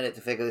took me a minute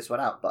to figure this one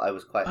out, but I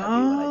was quite happy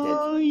when I did.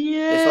 Oh,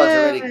 yeah. This one's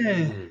a really...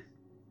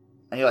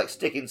 And you're like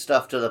sticking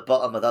stuff to the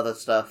bottom with other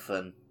stuff,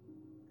 and...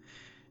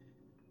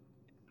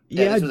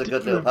 Yeah, this was a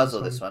good little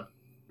puzzle, this one.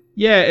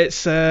 Yeah,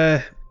 it's,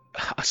 I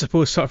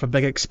suppose, sort of a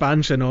big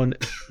expansion on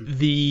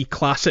the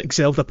classic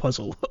Zelda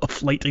puzzle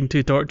of lighting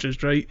two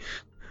torches, right?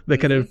 They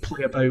kind of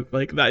play about,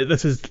 like, that.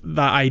 This is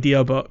that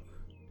idea, but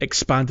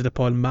expanded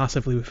upon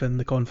massively within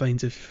the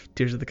confines of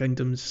Tears of the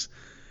Kingdom's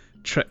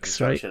tricks,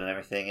 right? Construction and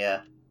everything,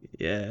 yeah.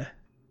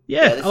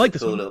 Yeah, This I like is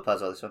this a cool one. little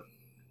puzzle, this one.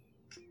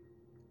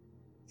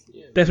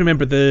 Definitely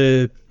remember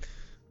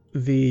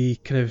the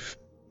kind of,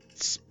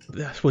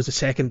 I suppose, the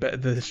second bit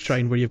of the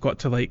shrine where you've got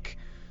to like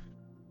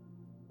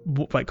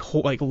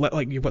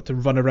you've got to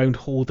run around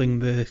holding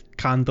the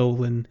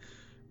candle and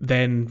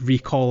then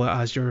recall it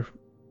as you're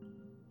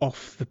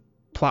off the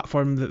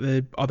platform that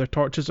the other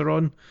torches are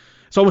on.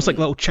 It's almost like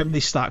little chimney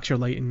stacks you're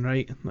lighting,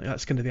 right? Like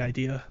that's kind of the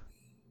idea.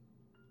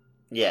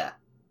 Yeah.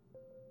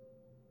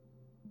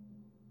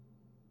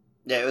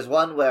 Yeah, it was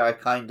one where I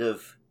kind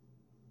of...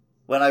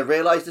 When I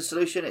realised the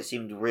solution, it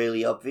seemed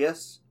really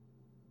obvious.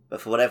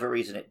 But for whatever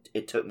reason,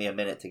 it took me a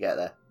minute to get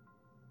there.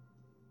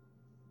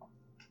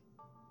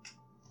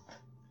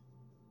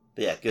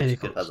 But yeah, Any good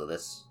thoughts? puzzle,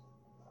 this.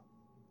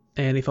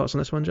 Any thoughts on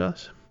this one,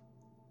 Jas?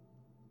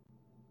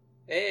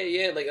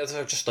 Yeah, like I was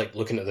just like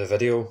looking at the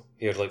video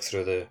here, like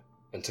through the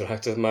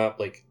interactive map.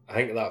 Like I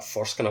think that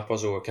first kind of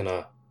puzzle,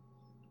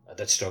 I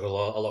did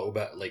struggle a little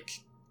bit. Like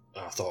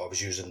I thought I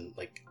was using,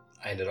 like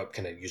I ended up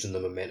kind of using the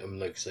momentum.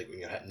 Like, 'cause, like when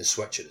you're hitting the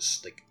switch,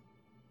 it's like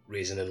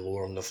raising and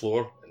lowering the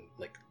floor, and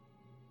like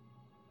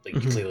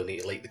you clearly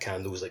need to light the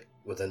candles like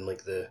within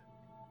like the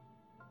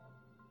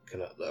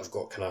kind of that I've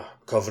got kind of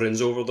coverings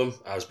over them.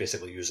 I was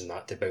basically using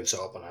that to bounce it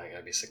up, and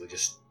I basically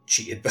just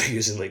cheated by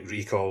using like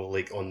recall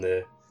like on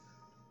the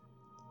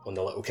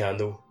little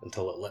candle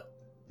until it lit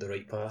the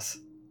right path.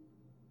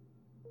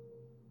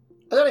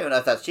 I don't even know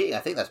if that's cheating. I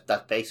think that's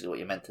basically what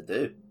you're meant to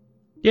do.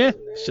 Yeah,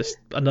 it's just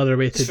another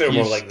way It's to very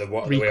use more like the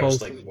way I recall.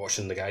 was like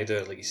watching the guy do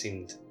it. Like he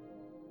seemed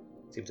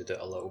to do it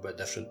a little bit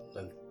different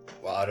than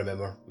what I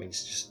remember. I mean, it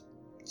just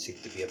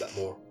seemed to be a bit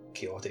more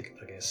chaotic,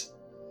 I guess.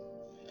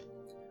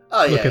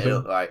 Oh Look yeah, at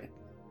them. right.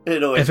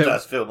 It always If it-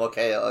 does feel more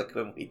chaotic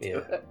when we do Yeah.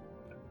 it.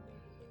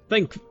 I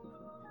think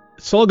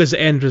as long as the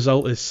end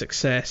result is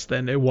success,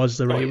 then it was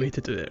the right yeah. way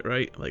to do it,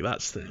 right? Like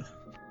that's the...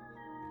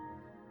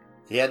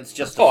 The end's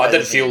just. Oh, I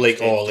didn't feel like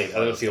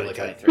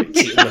I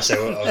cheated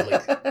myself. I was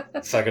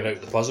like figuring out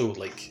the puzzle.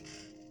 Like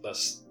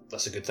that's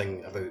a good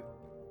thing about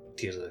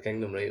Tears of the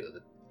Kingdom, right?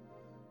 That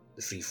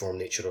the freeform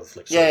nature of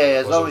like. Yeah, solving yeah, a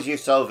as long puzzle. as you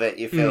solve it,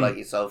 you feel like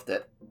you solved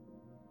it.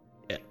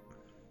 Yeah.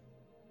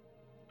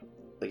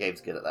 The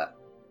game's good at that.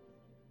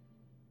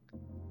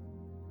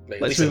 Like,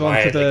 at Let's least in move on my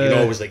to head, like, the-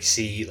 you'd always like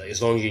see like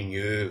as long as you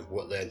knew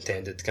what the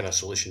intended kind of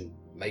solution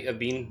might have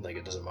been, like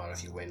it doesn't matter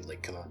if you went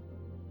like kind of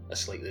a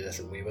slightly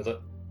different way with it.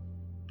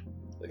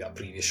 Like that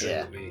previous shrine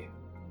Yeah. that we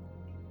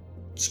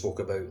spoke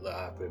about,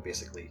 that where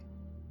basically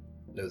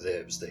it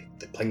was the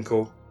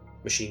plinko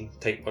machine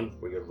type one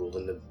where you're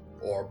rolling the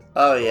orb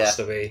Oh yeah. across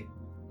the way.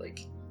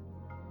 Like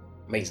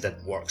mine's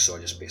didn't work, so I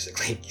just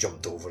basically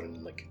jumped over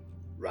and like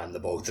ran the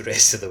ball the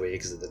rest of the way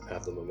because I didn't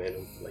have the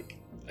momentum. Like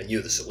I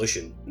knew the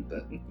solution,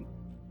 but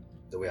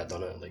the way I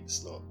done it, like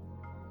it's not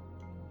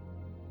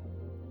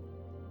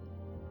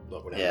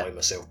going to annoy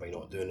myself by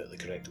not doing it the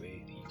correct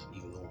way,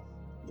 even though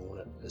knowing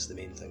it is the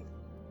main thing.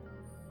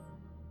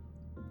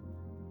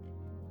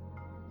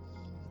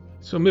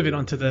 So moving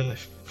on to the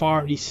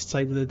far east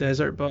side of the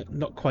desert, but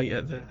not quite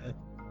at the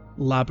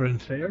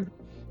labyrinth there,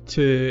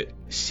 to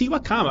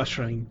Siwakama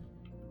Shrine,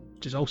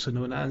 which is also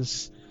known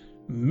as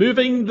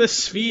Moving the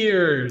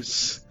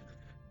Spheres.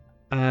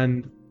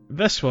 And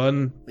this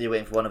one, Are you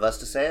waiting for one of us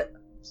to say it?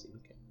 See,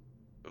 okay.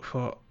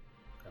 what?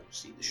 I don't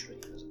see the shrine,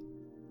 is it?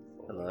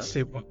 Hello?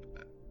 Say what?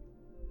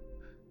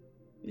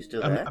 You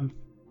still there?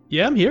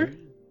 Yeah, I'm here.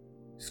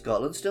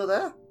 Scotland still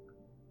there?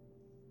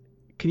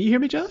 Can you hear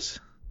me, Jazz?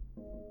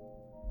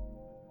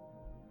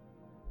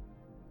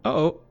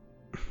 Uh-oh.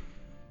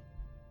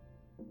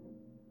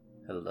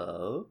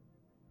 Hello?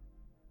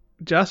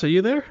 Jazz, are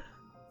you there?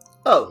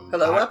 Oh, I'm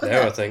hello, what back happened now,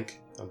 I there? think.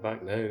 I'm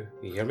back now.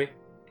 You hear me?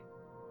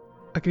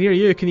 I can hear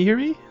you. Can you hear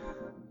me?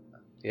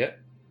 Yeah.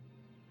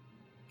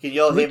 Can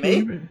you all hear Can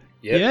you me?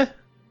 Yeah. Yeah?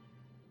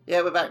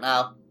 Yeah, we're back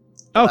now.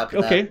 Oh, What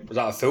happened okay. Was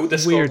that a full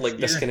Discord Weird, like yeah.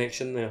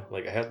 disconnection there?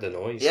 Like I heard the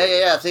noise.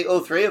 Yeah. I think all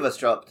three of us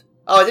dropped.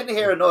 Oh, I didn't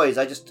hear a noise.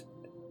 I just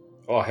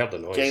Oh, I heard the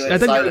noise. Jay I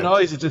went didn't hear the silent.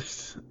 noise, it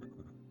just...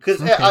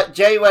 because Okay.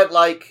 Jay went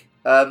like,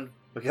 we're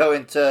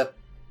going to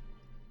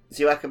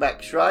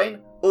Siwakamak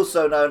Shrine,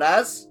 also known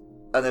as,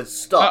 and then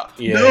stopped.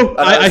 Yeah. No, And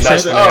I was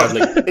said like, it. oh, I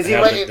heard, like, is he I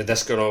heard, like, waiting? the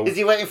Discord? Is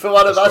he waiting for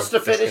one of us to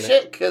Discord finish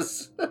disconnect. it?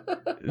 Because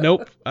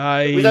Nope,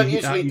 I... we don't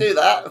usually do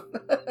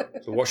that.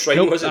 So what shrine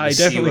Nope, was it? I The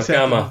definitely said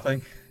the whole Siwakama.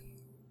 thing.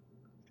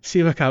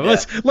 Siwakama.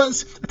 Yeah.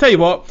 Let's... I tell you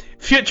what,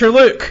 future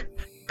Luke,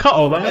 cut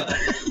all that.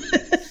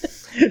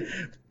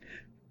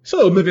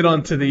 So, moving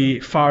on to the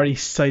far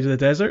east side of the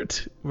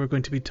desert, we're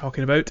going to be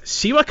talking about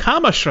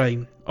Siwakama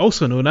Shrine,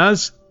 also known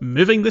as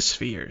Moving the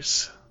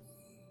Spheres.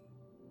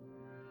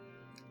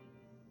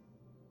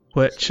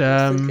 Which,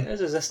 I think it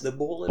is this the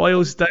bowling?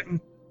 boils down...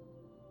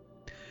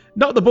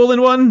 Not the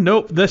bowling one,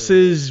 nope, this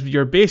is...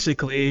 You're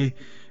basically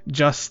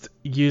just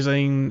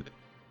using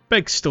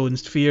big stone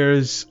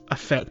spheres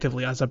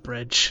effectively as a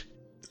bridge.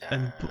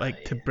 And,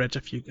 like, to bridge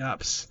a few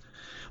gaps.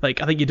 Like,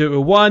 I think you do it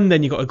with one,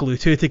 then you got to glue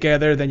two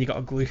together, then you got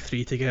to glue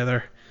three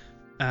together.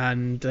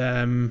 And,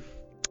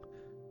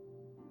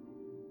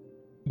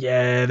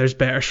 yeah, there's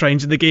better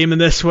shrines in the game than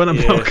this one, I'm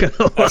not gonna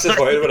lie. That's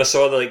disappointed when I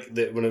saw when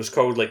it was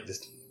called like the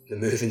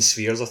moving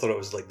spheres. I thought it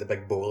was like the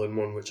big bowling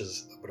one, which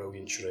is a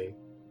brilliant shrine,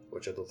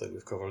 which I don't think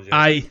we've covered yet.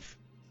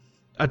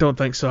 I don't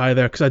think so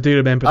either, because I do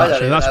remember I that don't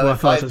shrine. even That's know what I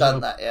if thought I've as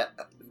done well. that yet.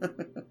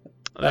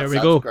 There we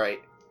sounds go. Great.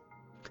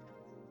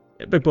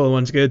 Big bowling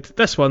one's good.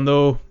 This one,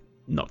 though,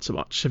 not so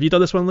much. Have you done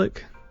this one,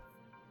 Luke?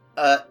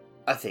 I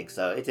think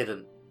so. It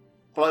didn't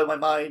blow my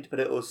mind,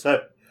 but it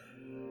also,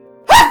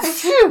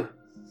 you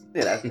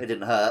know, it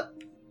didn't hurt.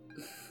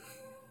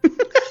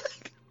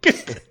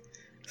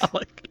 I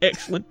like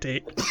excellent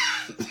take.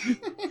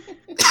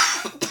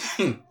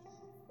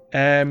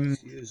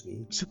 Excuse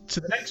me. So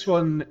the next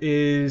one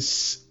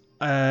is,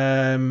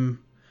 and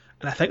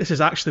I think this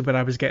is actually where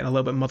I was getting a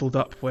little bit muddled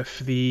up with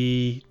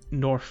the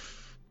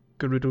North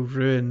Gerudo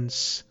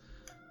ruins,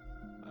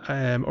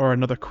 or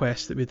another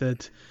quest that we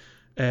did,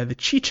 the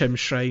Chichim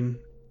Shrine,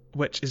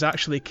 which is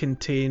actually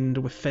contained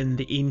within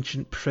the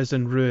ancient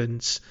prison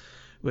ruins,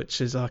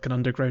 which is like an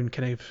underground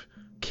kind of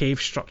cave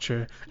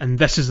structure. And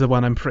this is the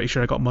one I'm pretty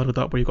sure I got muddled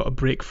up, where you got to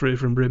break through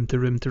from room to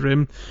room to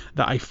room.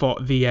 That I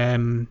thought there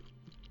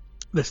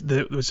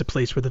was a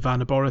place where the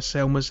Vanaboris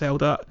helm was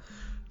held at.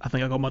 I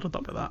think I got muddled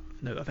up with that.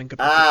 Now that I think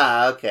about it.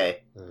 Ah,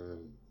 okay.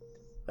 Um,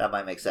 That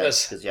might make sense,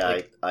 Yes, because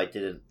like- I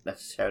didn't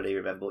necessarily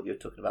remember what you were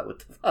talking about with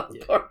the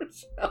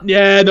vampires.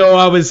 Yeah, no,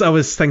 I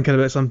was thinking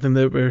about something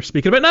that we're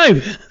speaking about now.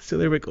 So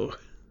there we go.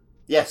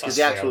 Yes, because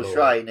the That's actual fair, though.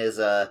 shrine is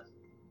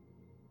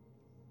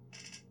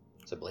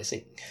it's a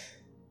blessing.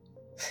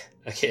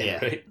 Again, Yeah.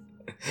 right?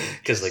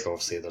 Because like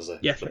obviously there's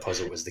Yeah. the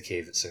puzzle is the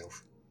cave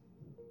itself.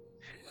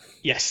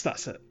 Yes,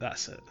 that's it.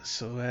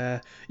 So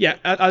yeah,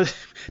 I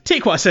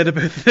take what I said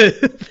about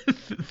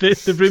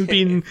the room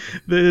being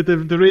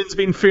the ruins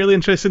being fairly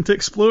interesting to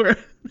explore,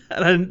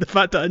 and the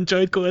fact that I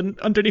enjoyed going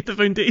underneath the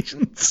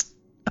foundations.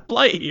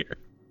 Apply it here.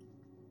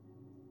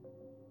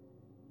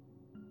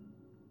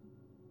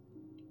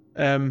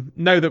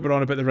 Now that we're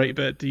on about the right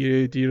bit, do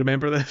you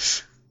remember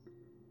this?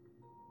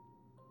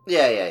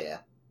 yeah.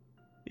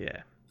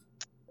 Yeah.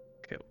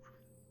 Cool.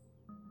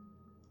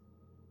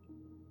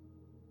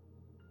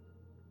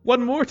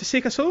 one more to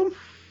take us home.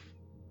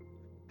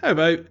 How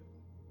about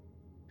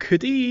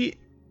Kudanisa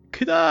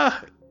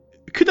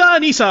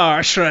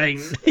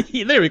Shrine?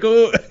 There we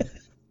go.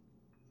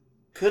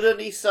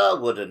 Kudanisa,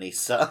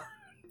 Woodanisa.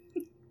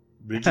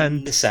 Bridging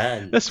And the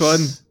sand. this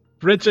one,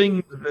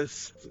 bridging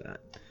this.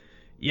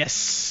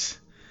 Yes.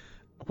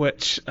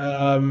 Which,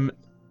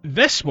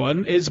 this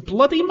one is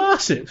bloody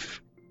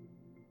massive.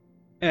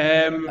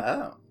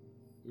 Oh.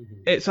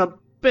 It's a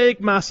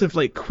big, massive,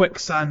 like,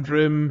 quicksand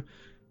room,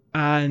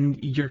 and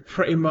you've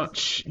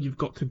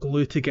got to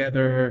glue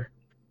together.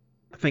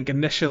 I think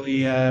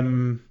initially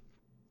you've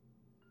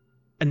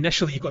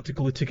got to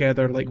glue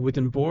together like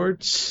wooden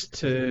boards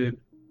to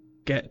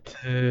get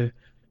to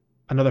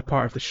another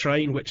part of the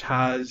shrine, which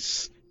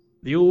has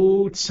the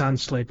old sand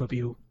sled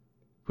mobile,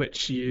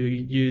 which you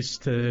use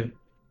to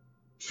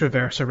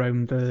traverse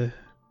around the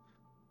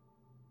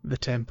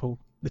temple.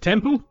 The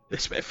temple? It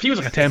feels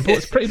like a temple.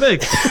 It's pretty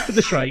big.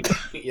 The shrine.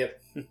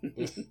 Yep.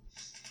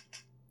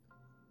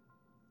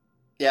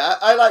 Yeah,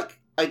 I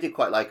do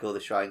quite like all the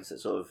shrines that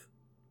sort of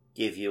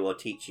give you or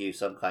teach you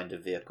some kind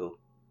of vehicle.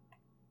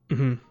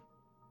 hmm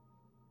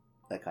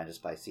They're kind of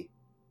spicy.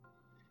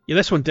 Yeah,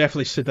 this one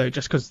definitely stood out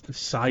just because of the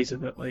size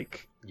of it.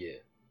 Yeah.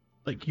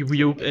 Like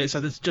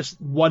it's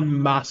just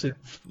one massive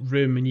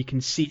room and you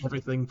can see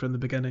everything from the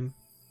beginning.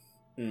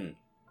 Mm.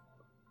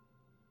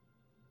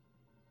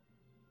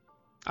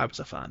 I was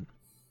a fan.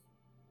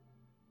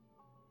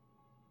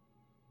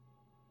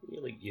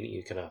 You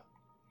need to kind of.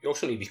 You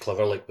also need to be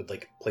clever, like with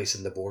like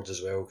placing the boards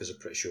as well, because I'm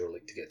pretty sure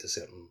like to get to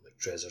certain like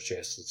treasure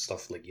chests and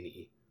stuff, like you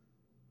need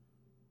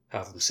to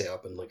have them set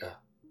up in like a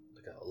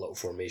little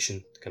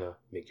formation to kind of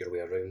make your way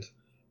around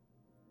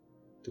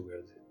to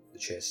where the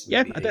chests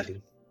Yeah, would be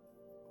hiding.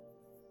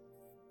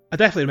 I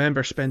definitely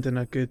remember spending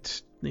a good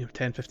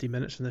 10-15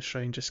 minutes in this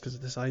shrine just because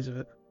of the size of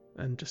it,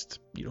 and just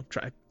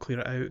try to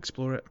clear it out,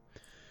 explore it,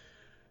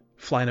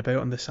 flying about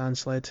on the sand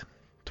sled.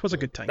 It was a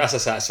good time. That's a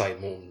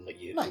satisfying moment, like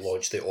you Nice.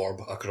 launch the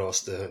orb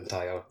across the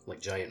entire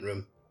like giant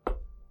room,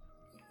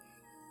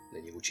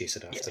 then you will chase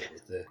it after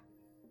with the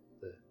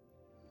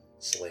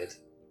sled.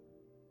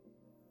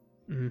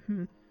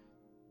 Mm-hmm.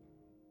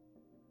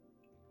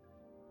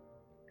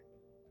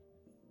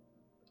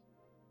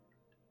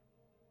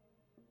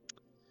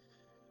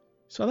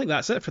 So I think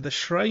that's it for the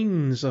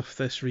shrines of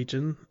this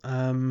region.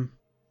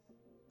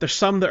 There's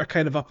some that are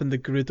kind of up in the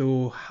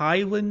Gerudo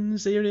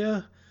Highlands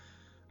area,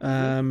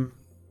 and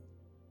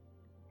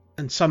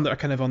some that are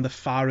kind of on the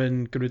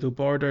Faran Gerudo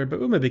border, but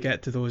we'll maybe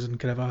get to those in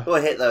kind of a...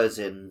 We'll hit those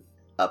in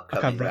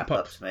upcoming wrap-up.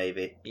 wrap-ups,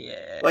 maybe.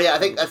 Yeah. Well, yeah, I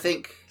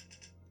think.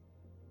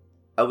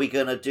 Are we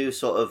gonna do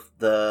sort of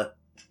the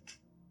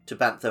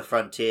Tabantha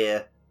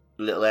Frontier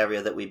little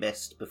area that we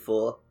missed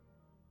before?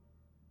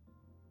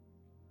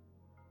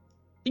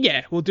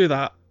 Yeah, we'll do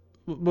that.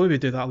 We'll maybe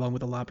do that along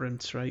with the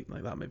labyrinths, right?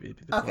 Like that maybe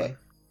be the Okay. plan.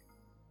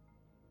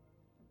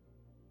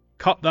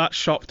 Cut that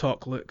shop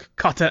talk, Luke.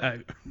 Cut it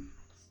out.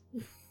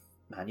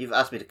 Man, you've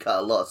asked me to cut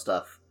a lot of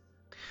stuff.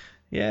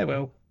 Yeah,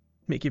 well,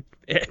 make you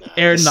Nah,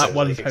 earn this that sounds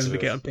like £1 we it's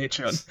get on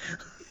Patreon.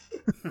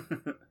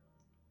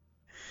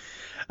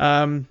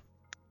 A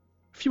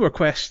few more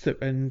quests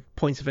and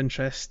points of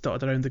interest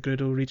dotted around the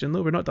Gerudo region,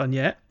 though we're not done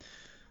yet.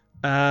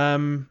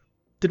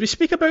 Did we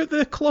speak about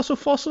the Colossal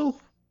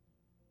Fossil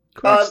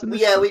quest?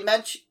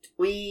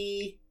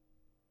 We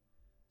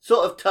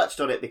sort of touched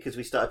on it because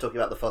we started talking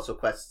about the fossil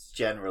quests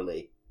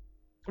generally.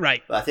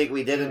 Right. But I think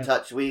we didn't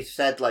touch... We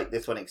said, like,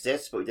 this one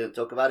exists, but we didn't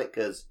talk about it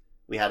because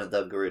we hadn't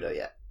done Gerudo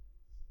yet.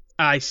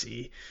 I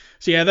see.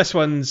 So yeah, this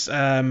one's...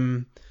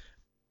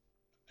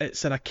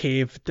 it's in a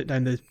cave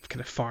down the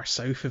kind of far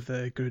south of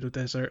the Gerudo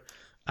Desert,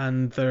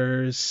 and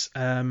there's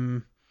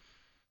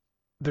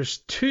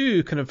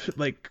two kind of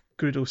like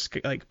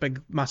Gerudo like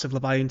big massive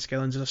Leviathan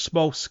skeletons. There's a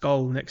small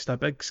skull next to a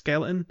big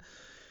skeleton,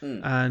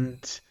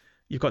 and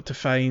you've got to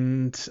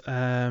find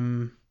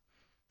the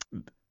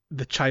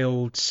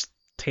child's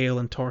tail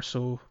and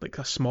torso, like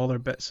the smaller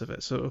bits of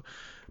it. So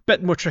a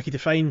bit more tricky to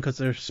find because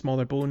they're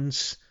smaller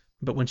bones,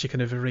 but once you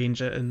kind of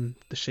arrange it in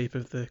the shape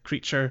of the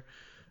creature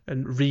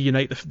and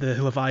reunite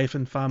the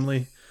Leviathan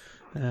family,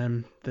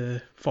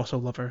 the fossil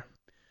lover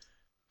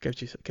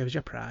gives you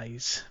a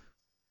prize.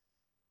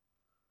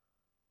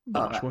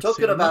 Not much more to say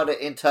Talking on about it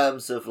in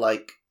terms of,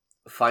 like,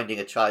 finding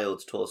a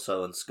child's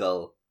torso and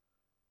skull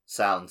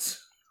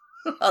sounds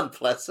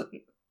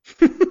unpleasant.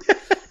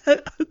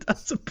 I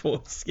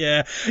suppose,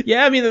 yeah.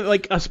 I mean,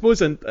 like, I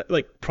suppose, and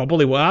like,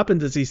 probably what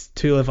happened is these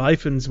two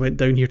Leviathans went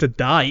down here to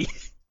die.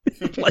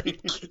 Like,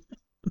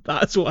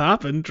 that's what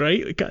happened,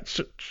 right? We can't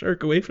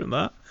shirk away from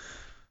that.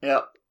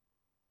 Yep.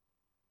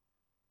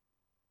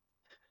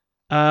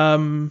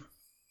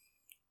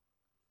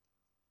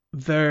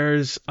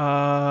 There's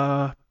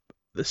the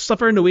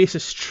Southern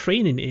Oasis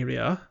training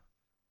area,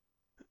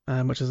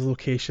 which is a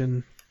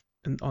location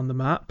on the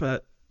map,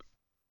 but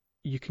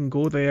you can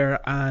go there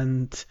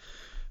and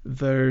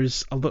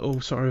there's a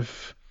little sort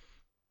of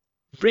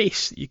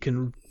race that you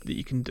can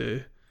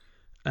do,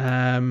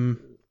 and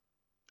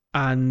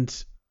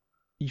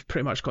you've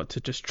pretty much got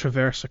to just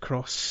traverse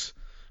across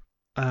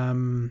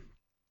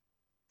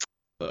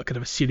kind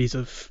of a series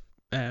of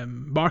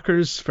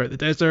markers throughout the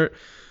desert,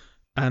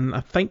 and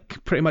I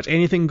think pretty much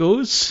anything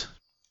goes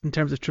in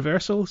terms of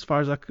traversal, as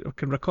far as I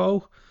can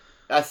recall.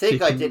 I So you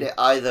think I can, did it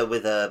either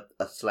with a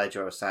sledge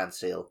or a sand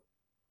seal.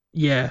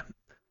 yeah,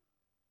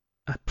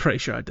 I'm pretty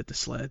sure I did the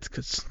sled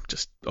because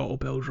just auto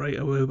build right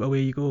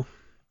away you go.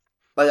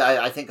 But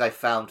I think I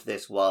found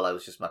this while I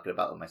was just mucking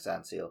about with my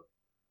sand seal,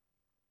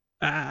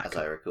 as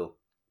Cool. I recall.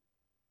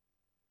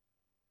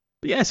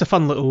 But yeah, it's a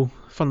fun little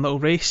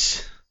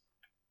race,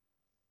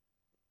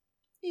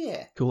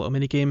 Yeah. cool little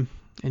mini game,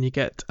 and you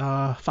get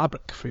a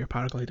fabric for your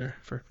paraglider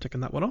for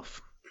ticking that one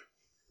off.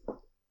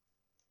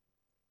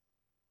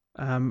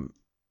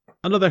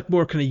 Another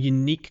more kind of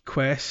unique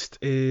quest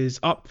is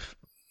up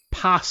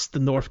past the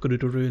North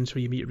Gerudo ruins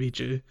where you meet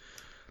Riju.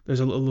 There's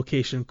a little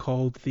location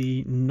called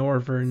the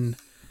Northern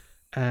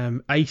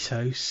Ice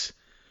House.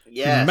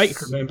 Yes. You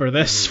might remember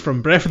this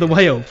from Breath of the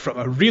Wild, from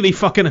a really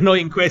fucking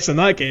annoying quest in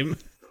that game.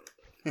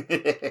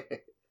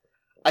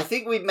 I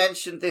think we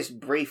mentioned this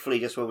briefly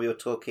just when we were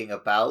talking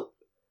about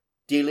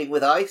dealing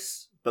with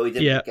ice, but we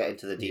didn't get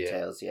into the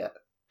details yet.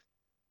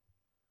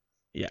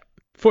 Yeah.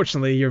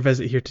 Fortunately, your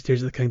visit here to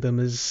Tears of the Kingdom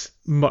is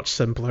much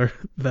simpler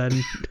than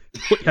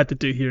what you had to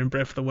do here in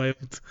Breath of the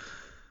Wild.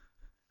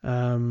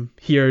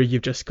 Here,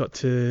 you've just got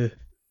to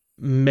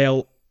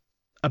melt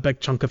a big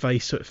chunk of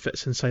ice so it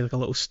fits inside like a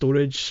little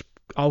storage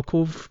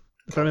alcove,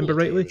 if I remember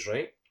rightly. Times,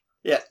 right?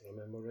 Yeah. I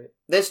remember right.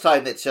 This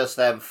time it's just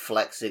them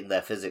flexing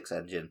their physics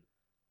engine.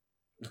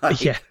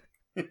 Like, Yeah.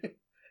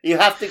 You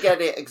have to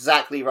get it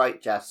exactly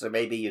right, Jess, so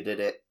maybe you did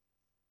it.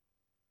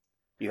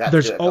 You had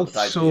There's to do it a couple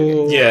times.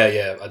 also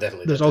Yeah, I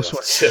definitely there's did also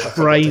do a that.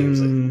 couple of times,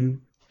 like.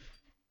 shrine.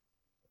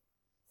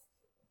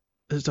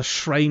 There's a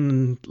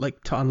shrine,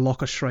 like to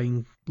unlock a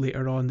shrine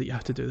later on that you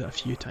have to do that a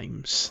few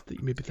times that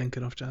you may be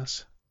thinking of,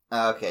 Jazz.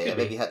 Okay, Could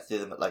maybe be. you had to do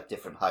them at like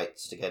different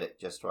heights to get it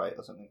just right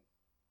or something.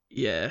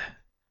 Yeah,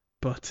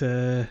 but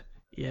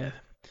yeah,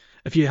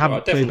 if you I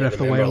haven't played definitely Breath of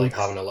the remember Wild, like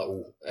having a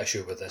little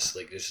issue with this,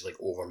 like just like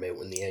over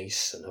melting the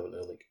ice and having to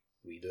like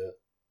redo it.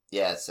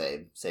 Yeah,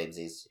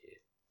 samesies.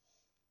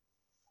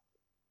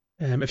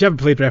 if you haven't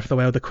played Breath of the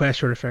Wild, the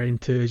quest you're referring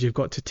to is you've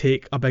got to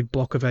take a big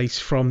block of ice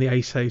from the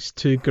ice house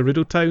to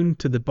Gerudo Town,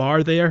 to the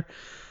bar there.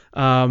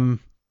 And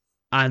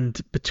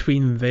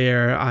between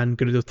there and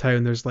Gerudo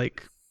Town, there's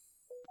like,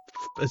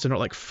 is there not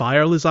like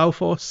fire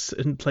Lizalfos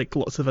and like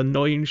lots of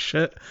annoying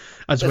shit,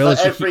 as There's well like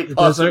as every the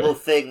possible desert.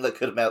 thing that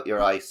could melt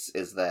your ice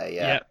is there,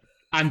 yeah.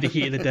 And the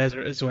heat of the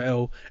desert as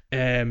well.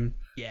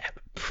 Yeah,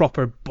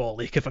 proper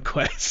bollock of a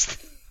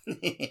quest.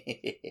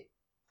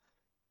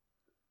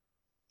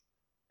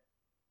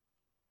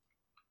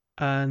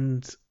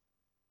 And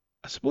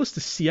I suppose to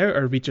see out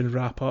our region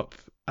wrap up,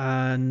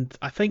 and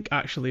I think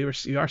actually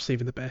we are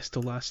saving the best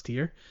till last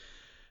year.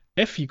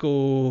 If you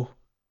go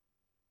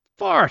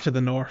far to the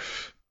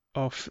north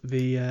of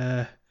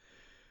the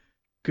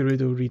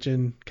Gerudo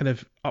region, kind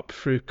of up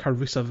through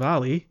Karusa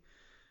Valley,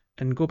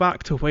 and go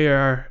back to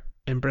where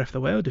in Breath of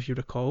the Wild, if you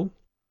recall,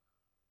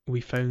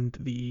 we found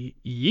the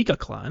Yiga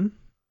clan.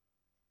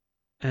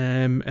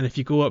 And if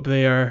you go up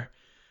there,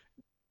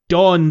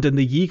 donned in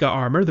the Yiga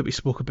armor that we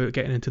spoke about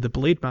getting into the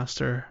Blade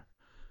Master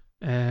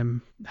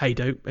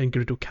hideout in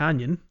Gerudo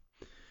Canyon,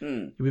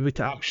 you'll be able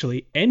to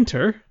actually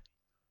enter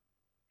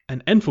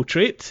and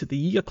infiltrate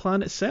the Yiga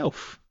clan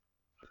itself.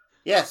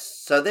 Yes,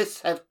 so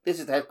this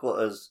is the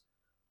headquarters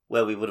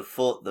where we would have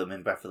fought them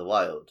in Breath of the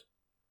Wild.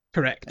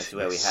 Correct. That's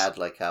where we had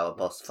like our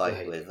boss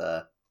fight with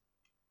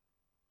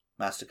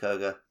Master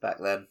Koga back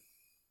then.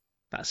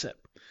 That's it.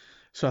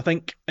 So I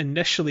think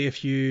initially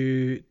if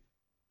you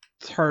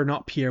turn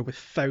up here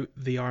without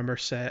the armor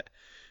set,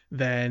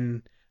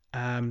 then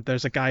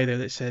there's a guy there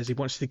that says he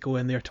wants to go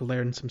in there to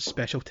learn some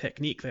special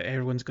technique that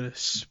everyone's going to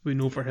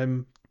swoon over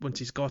him once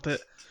he's got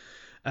it.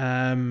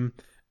 And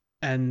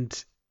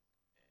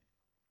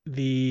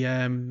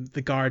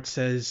the guard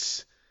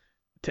says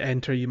to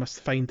enter you must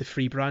find the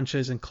 3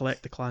 branches and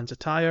collect the clan's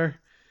attire.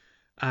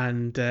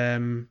 And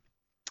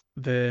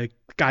the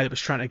guy that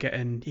was trying to get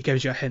in, he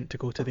gives you a hint to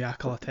go to the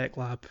Akala Tech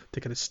Lab to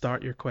kind of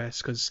start your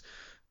quest, because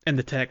in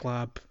the Tech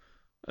Lab,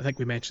 I think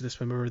we mentioned this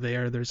when we were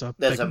there, there's a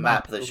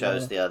map that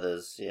shows the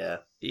others, yeah.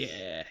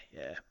 Yeah.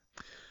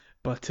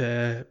 But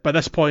by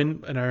this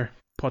point in our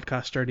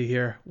podcast journey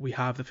here, we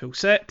have the full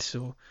set,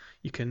 so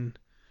you can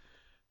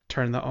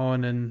turn that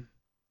on and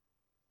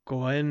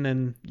go in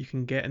and you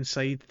can get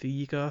inside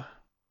the Yiga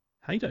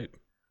hideout.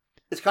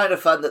 It's kind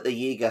of fun that the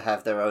Yiga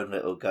have their own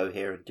little go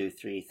here and do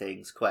 3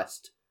 things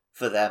quest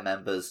for their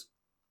members.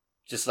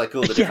 Just like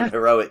all the different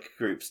heroic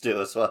groups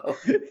do as well.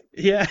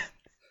 Yeah.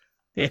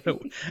 If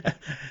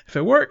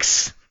it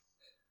works,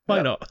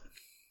 why not?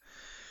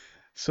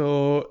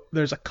 So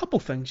there's a couple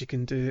things you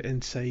can do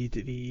inside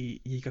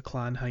the Yiga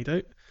clan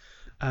hideout.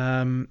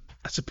 I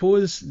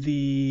suppose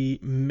the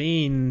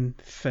main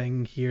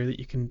thing here that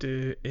you can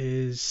do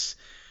is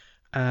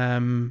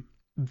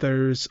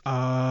there's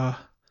a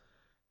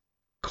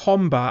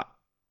combat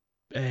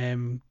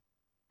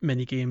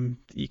minigame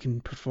that you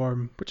can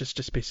perform, which is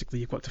just basically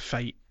you've got to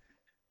fight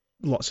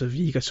lots of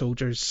Yiga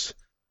soldiers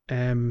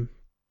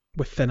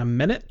within a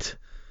minute,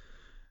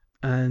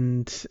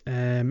 and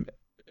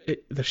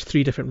there's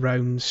 3 different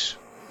rounds.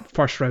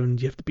 First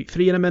round you have to beat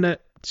 3 in a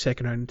minute,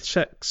 second round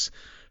 6,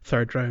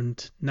 third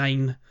round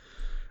 9.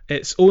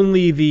 It's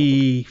only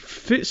the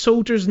foot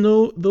soldiers,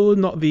 no, though,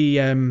 not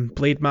the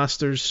blade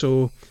masters.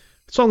 So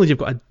as long as you've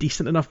got a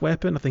decent enough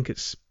weapon, I think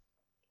it's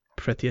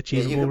pretty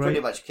achievable, you can pretty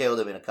right? much kill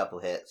them in a couple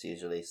hits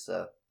usually.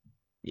 So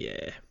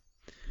Yeah.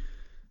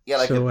 yeah,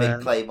 like So, a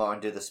big claymore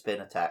and do the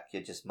spin attack.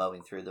 You're just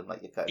mowing through them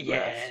like you're cutting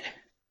grass.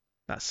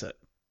 That's it.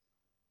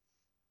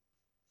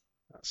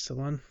 That's the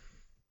one.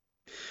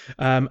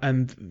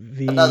 And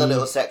another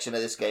little section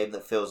of this game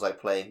that feels like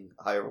playing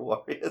Hyrule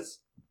Warriors.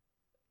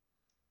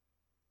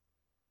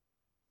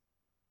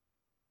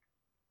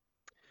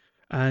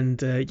 And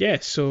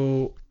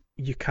so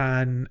you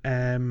can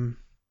I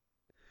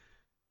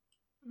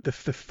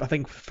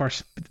think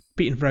first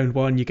beating round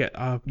 1 you get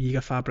a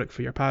Yiga fabric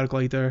for your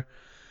paraglider.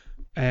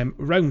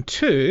 Round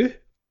 2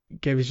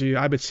 gives you,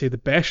 I would say, the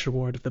best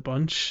reward of the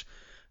bunch,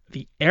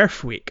 the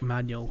Earthquake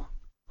manual,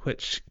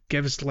 which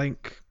gives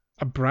Link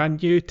a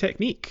brand new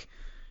technique.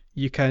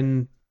 You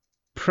can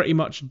pretty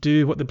much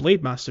do what the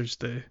Blade Masters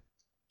do,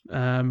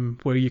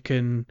 where you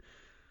can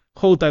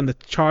hold down the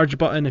charge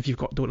button if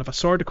don't have a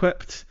sword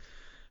equipped,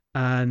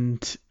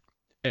 and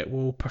it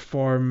will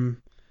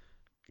perform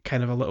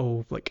kind of a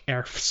little like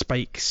earth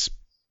spikes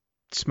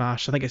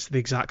smash. I think it's the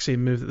exact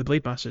same move that the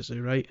Blade Masters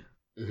do, right?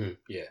 Mm-hmm.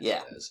 Yeah.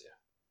 It is, yeah.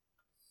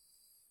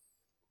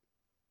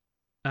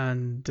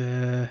 And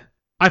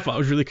I thought it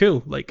was really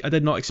cool. Like, I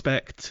did not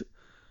expect.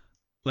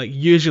 Like,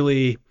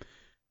 usually,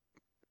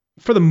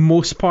 for the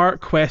most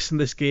part, quests in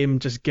this game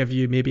just give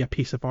you maybe a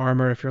piece of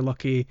armor if you're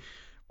lucky,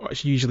 or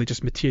it's usually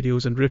just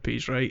materials and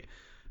rupees, right?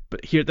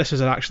 But here, this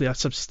is actually a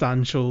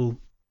substantial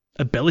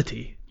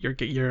ability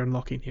you're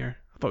unlocking here.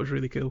 I thought it was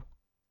really cool.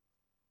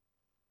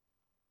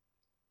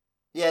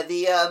 Yeah,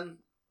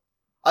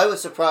 I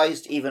was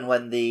surprised even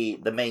when the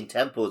main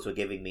temples were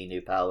giving me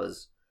new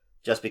powers,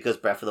 just because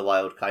Breath of the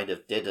Wild kind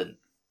of didn't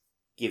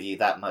give you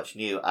that much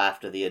new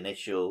after the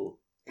initial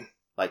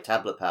like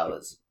tablet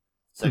powers.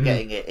 So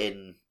getting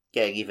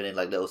even in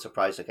like little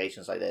surprise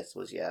occasions like this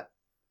was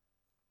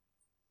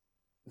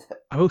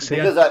I will say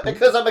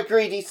because I'm a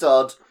greedy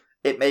sod,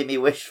 it made me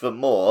wish for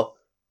more.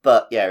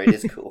 But yeah, it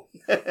is cool.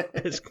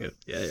 It's cool.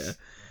 Yeah.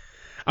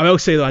 I will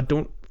say though, I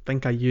don't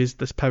think I used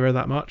this power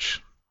that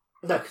much.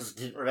 No, because I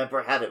didn't remember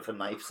I had it for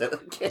 90% of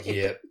the game.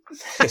 Yeah.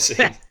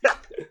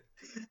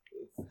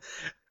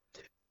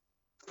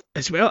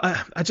 As well,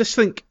 I just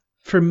think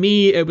for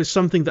me it was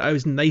something that I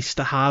was nice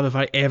to have if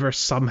I ever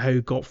somehow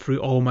got through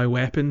all my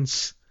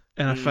weapons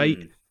in a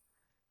fight.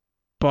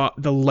 But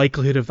the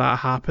likelihood of that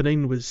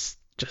happening was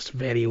just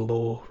very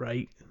low,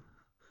 right?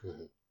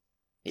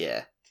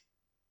 Yeah.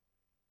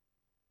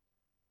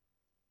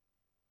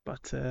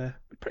 But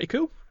pretty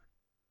cool.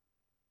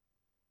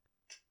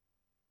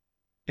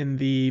 In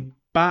the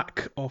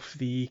back of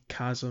the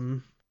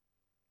chasm,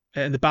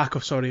 in the back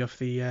of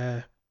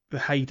the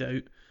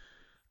hideout,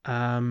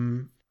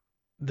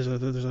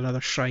 there's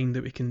another shrine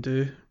that we can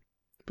do,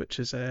 which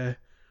is a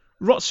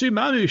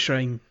Rotsumamu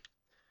Shrine,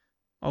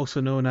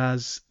 also known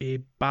as a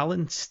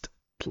balanced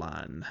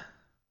plan,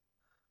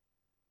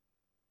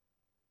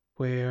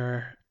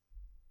 where,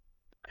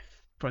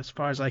 for as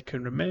far as I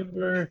can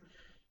remember,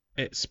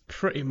 it's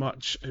pretty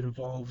much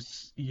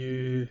involves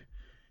you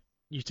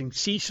using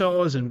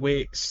seesaws and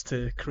weights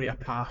to create a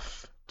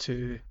path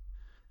to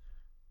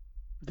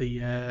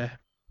the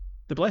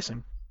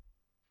blessing.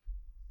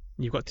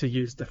 You've got to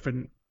use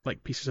different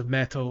like pieces of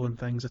metal and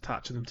things,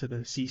 attaching them to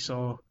the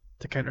seesaw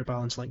to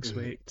counterbalance Link's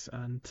weight,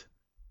 and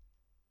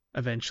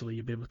eventually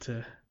you'll be able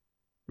to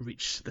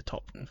reach the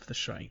top of the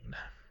shrine.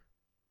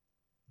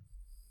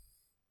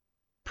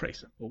 Pretty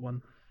simple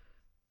one.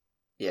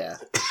 Yeah.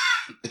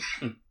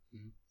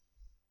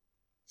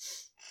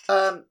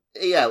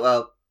 Yeah,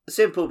 well,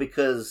 simple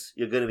because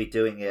you're going to be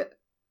doing it.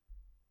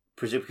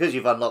 Because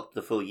you've unlocked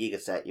the full Yiga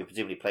set, you've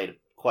presumably played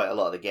quite a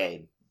lot of the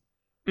game.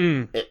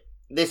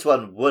 This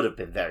one would have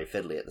been very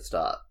fiddly at the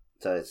start,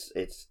 so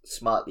it's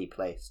smartly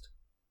placed.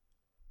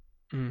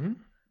 Mm-hmm.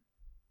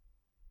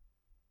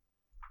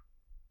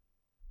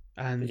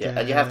 And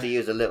and you have to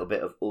use a little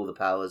bit of all the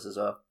powers as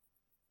well.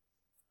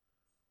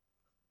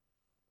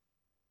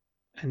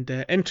 And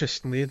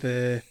interestingly,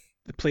 the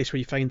place where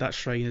you find that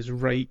shrine is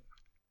right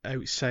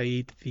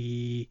outside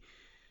the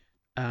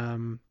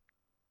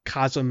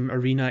chasm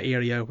arena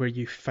area where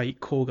you fight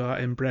Koga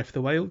in Breath of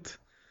the Wild.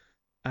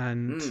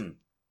 And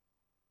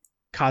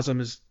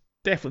chasm is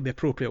definitely the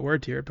appropriate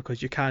word here,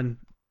 because you can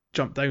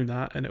jump down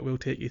that and it will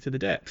take you to the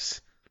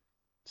depths.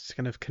 It's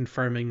kind of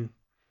confirming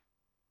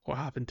what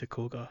happened to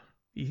Koga.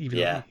 Even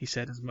though he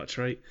said as much,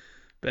 right?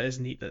 But it's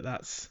neat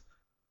that's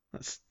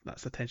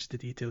attention to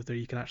details there.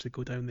 You can actually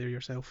go down there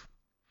yourself.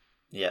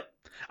 Yep.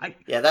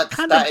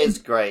 That is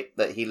great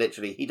that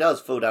he does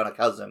fall down a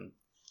chasm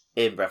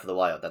in Breath of the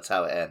Wild. That's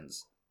how it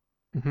ends.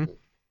 Mm-hmm.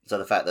 So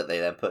the fact that they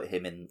then put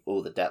him in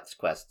all the depths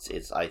quests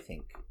is, I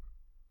think,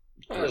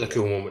 that was a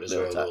cool moment as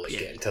well, though, like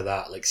getting to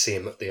that, like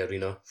same at the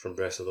arena from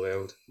Breath of the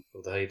Wild,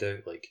 of the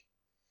hideout, like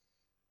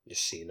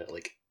just seeing it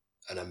like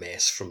in a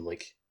mess from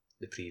like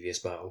the previous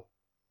battle.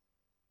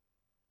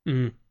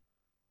 Mm.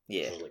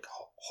 Yeah. Like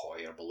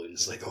hot air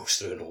balloons like all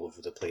strewn all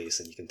over the place,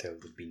 and you can tell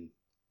they've been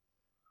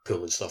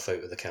pulling stuff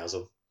out of the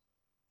chasm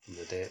from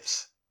the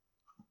depths.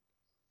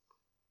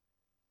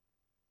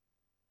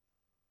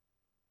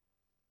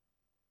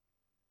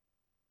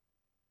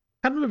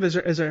 I can't remember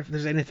if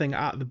there's anything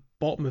at the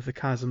bottom of the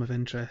chasm of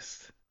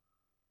interest.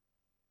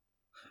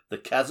 The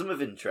chasm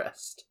of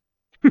interest.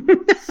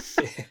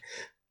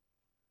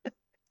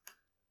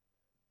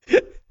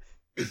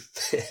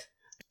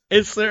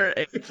 Is there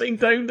anything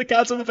down the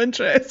chasm of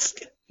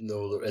interest?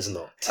 No, there is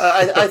not.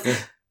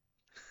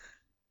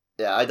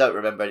 Yeah, I don't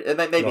remember.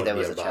 Maybe Not there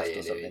was a nearby, chest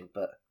or something, anyway.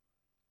 but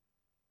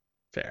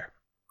Fair.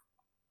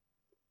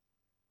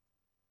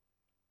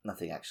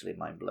 nothing actually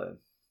mind-blowing.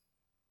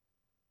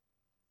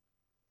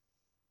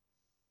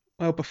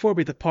 Well, before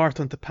we depart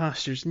onto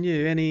pastures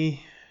new,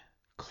 any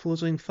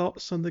closing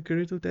thoughts on the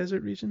Gerudo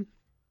Desert region?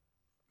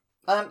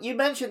 You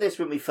mentioned this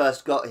when we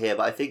first got here,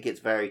 but I think it's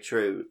very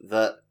true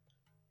that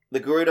the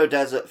Gerudo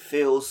Desert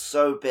feels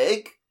so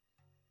big,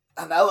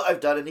 and now that I've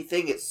done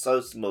anything, it's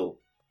so small.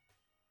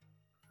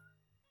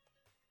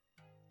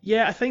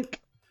 Yeah, I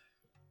think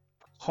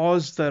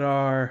because it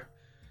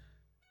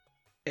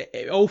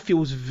all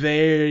feels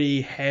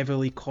very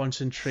heavily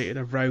concentrated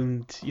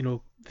around,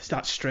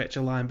 that stretch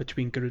of land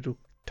between Gerudo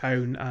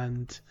Town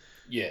and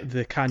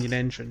the canyon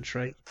entrance,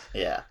 right?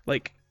 Yeah.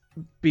 Like,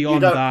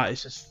 beyond that,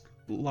 it's just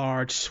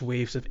large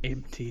swathes of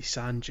empty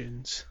sand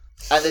dunes.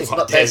 And it's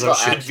not, desert not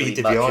should actually be,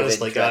 to much be of honest,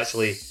 like interest.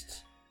 actually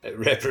it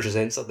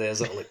represents a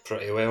desert like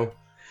pretty well.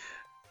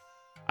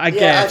 I Yeah,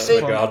 guess. I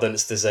think- Regarding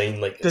its design,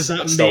 like Does it's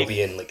that still make-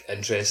 being like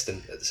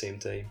interesting at the same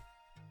time.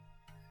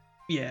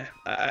 Yeah,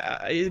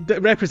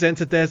 it represents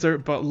a desert,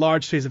 but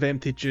large swathes of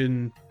empty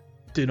dune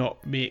do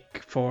not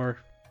make for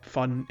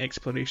fun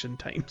exploration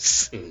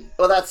times.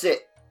 Well, that's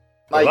it.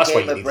 My Well, that's why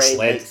you gamer need the brain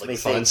sled, makes like me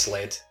the fan think.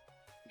 sled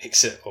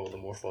makes it all the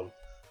more fun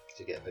because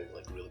you get about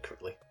like really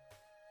quickly.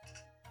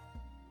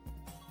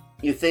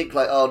 You think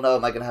like, oh no,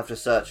 am I going to have to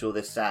search all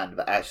this sand?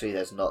 But actually,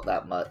 there's not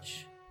that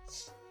much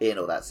in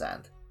all that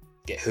sand.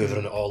 Get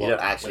hoovering it all You up.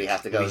 don't actually like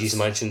have to go- Luigi's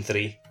Mansion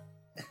 3.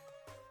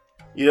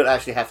 You don't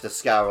actually have to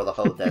scour the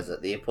whole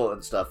desert. The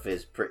important stuff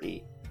is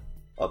pretty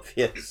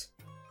obvious.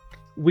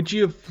 Would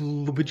you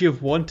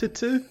have wanted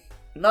to?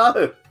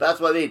 No, that's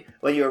what I mean.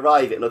 When you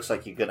arrive, it looks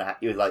like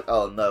you're like,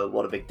 oh no,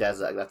 what a big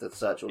desert. I'm going to have to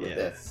search all of Yeah.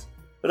 this.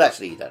 But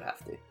actually, you don't have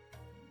to.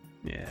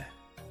 Yeah.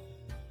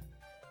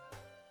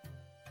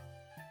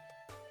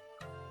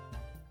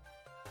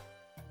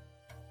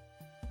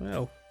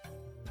 Well,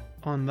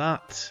 on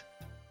that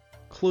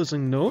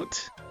closing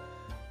note,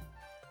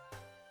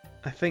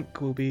 I think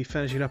we'll be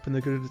finishing up in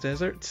the Gerudo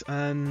Desert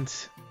and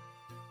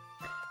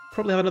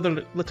probably have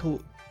another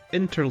little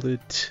interlude,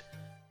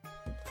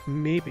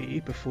 maybe,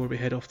 before we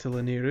head off to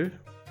Laniru.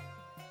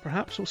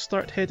 Perhaps we'll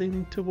start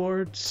heading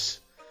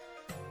towards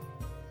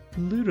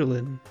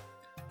Lurelin.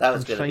 That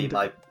was And going to be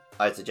find-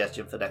 my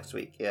suggestion for next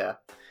week, yeah.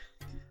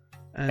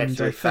 And Head I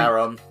through think-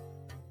 Faron.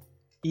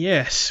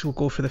 Yes, we'll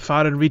go for the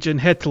Faron region,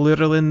 head to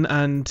Lurelin,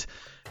 and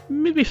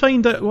maybe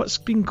find out what's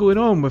been going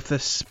on with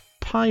this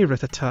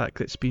pirate attack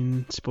that's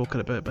been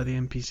spoken about by the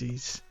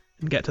NPCs,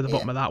 and get to the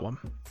bottom of that one.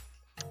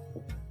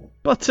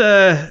 But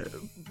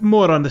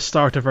more on the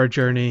start of our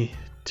journey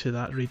to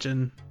that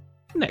region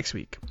next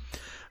week.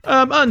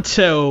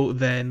 Until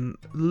then,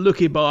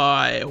 Looky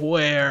Boy,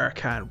 where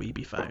can we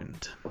be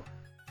found?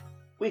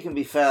 We can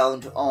be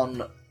found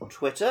on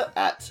Twitter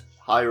at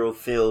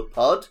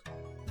HyruleFieldPod.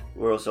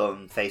 We're also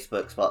on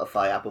Facebook,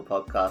 Spotify, Apple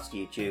Podcasts,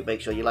 YouTube.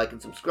 Make sure you like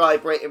and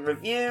subscribe, rate and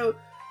review.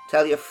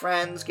 Tell your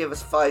friends, give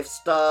us 5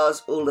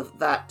 stars, all of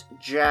that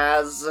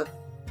jazz.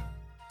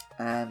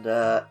 And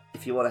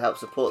if you want to help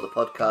support the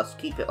podcast,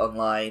 keep it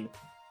online.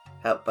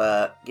 Help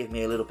give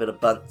me a little bit of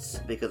bunts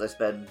because I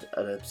spend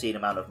an obscene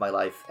amount of my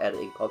life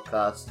editing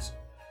podcasts.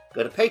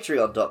 Go to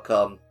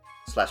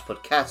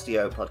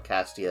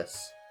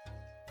patreon.com/podcastius.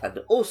 And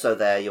also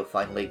there you'll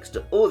find links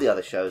to all the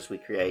other shows we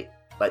create,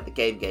 like the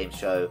Game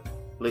Show,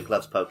 Luke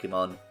Loves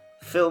Pokemon,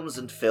 Films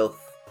and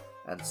Filth,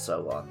 and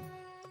so on.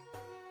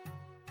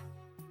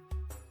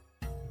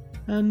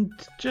 And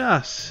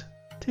Jas,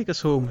 take us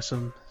home with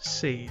some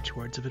sage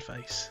words of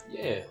advice.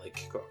 Yeah,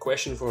 like got a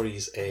question for you.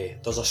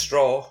 Does a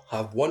straw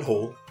have 1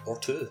 hole or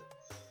 2?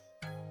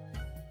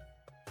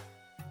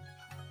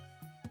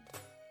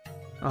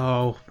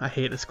 Oh, I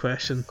hate this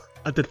question.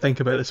 I did think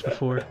about this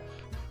before.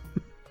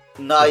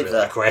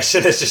 Neither. The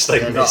question is just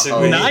like They're not messing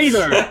holes. with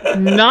Neither!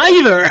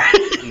 Neither!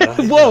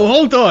 Neither. Whoa,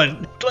 hold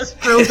on. Let's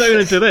drill down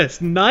into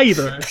this.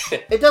 Neither.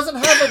 It doesn't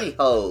have any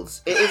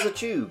holes. It is a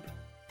tube.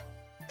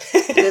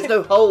 There's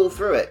no hole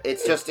through it.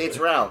 It's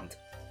round.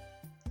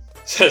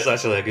 That's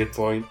actually a good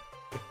point.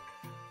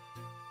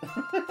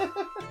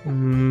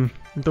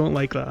 Don't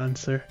like that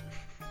answer.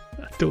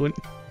 I don't.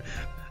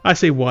 I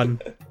say 1.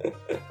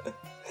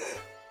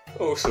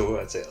 Also,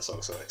 I'd say that's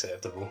also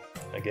acceptable,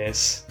 I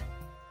guess.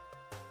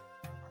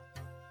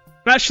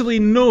 Actually,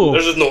 no.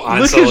 There's just no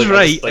answer. Luke is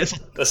like, right.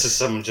 This is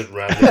some just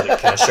random like,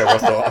 kind of shower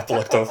thought I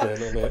plucked off the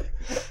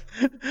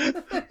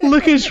internet.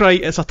 Luke is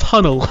right. It's a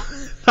tunnel.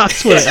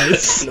 That's what it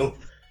is. No.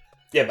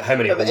 Yeah, but how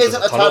many Yeah, but holes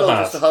isn't does a tunnel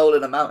have? just a hole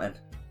in a mountain?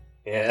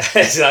 Yeah,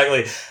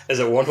 exactly. Is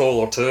it one hole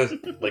or two?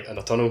 Like in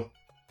a tunnel?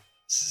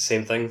 It's the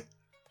same thing.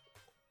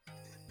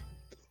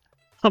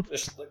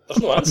 There's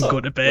no answer. I'm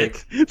going to bed.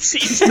 See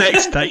you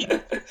next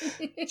time.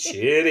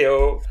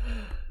 Cheerio.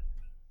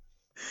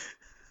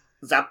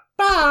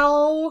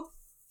 Zapow!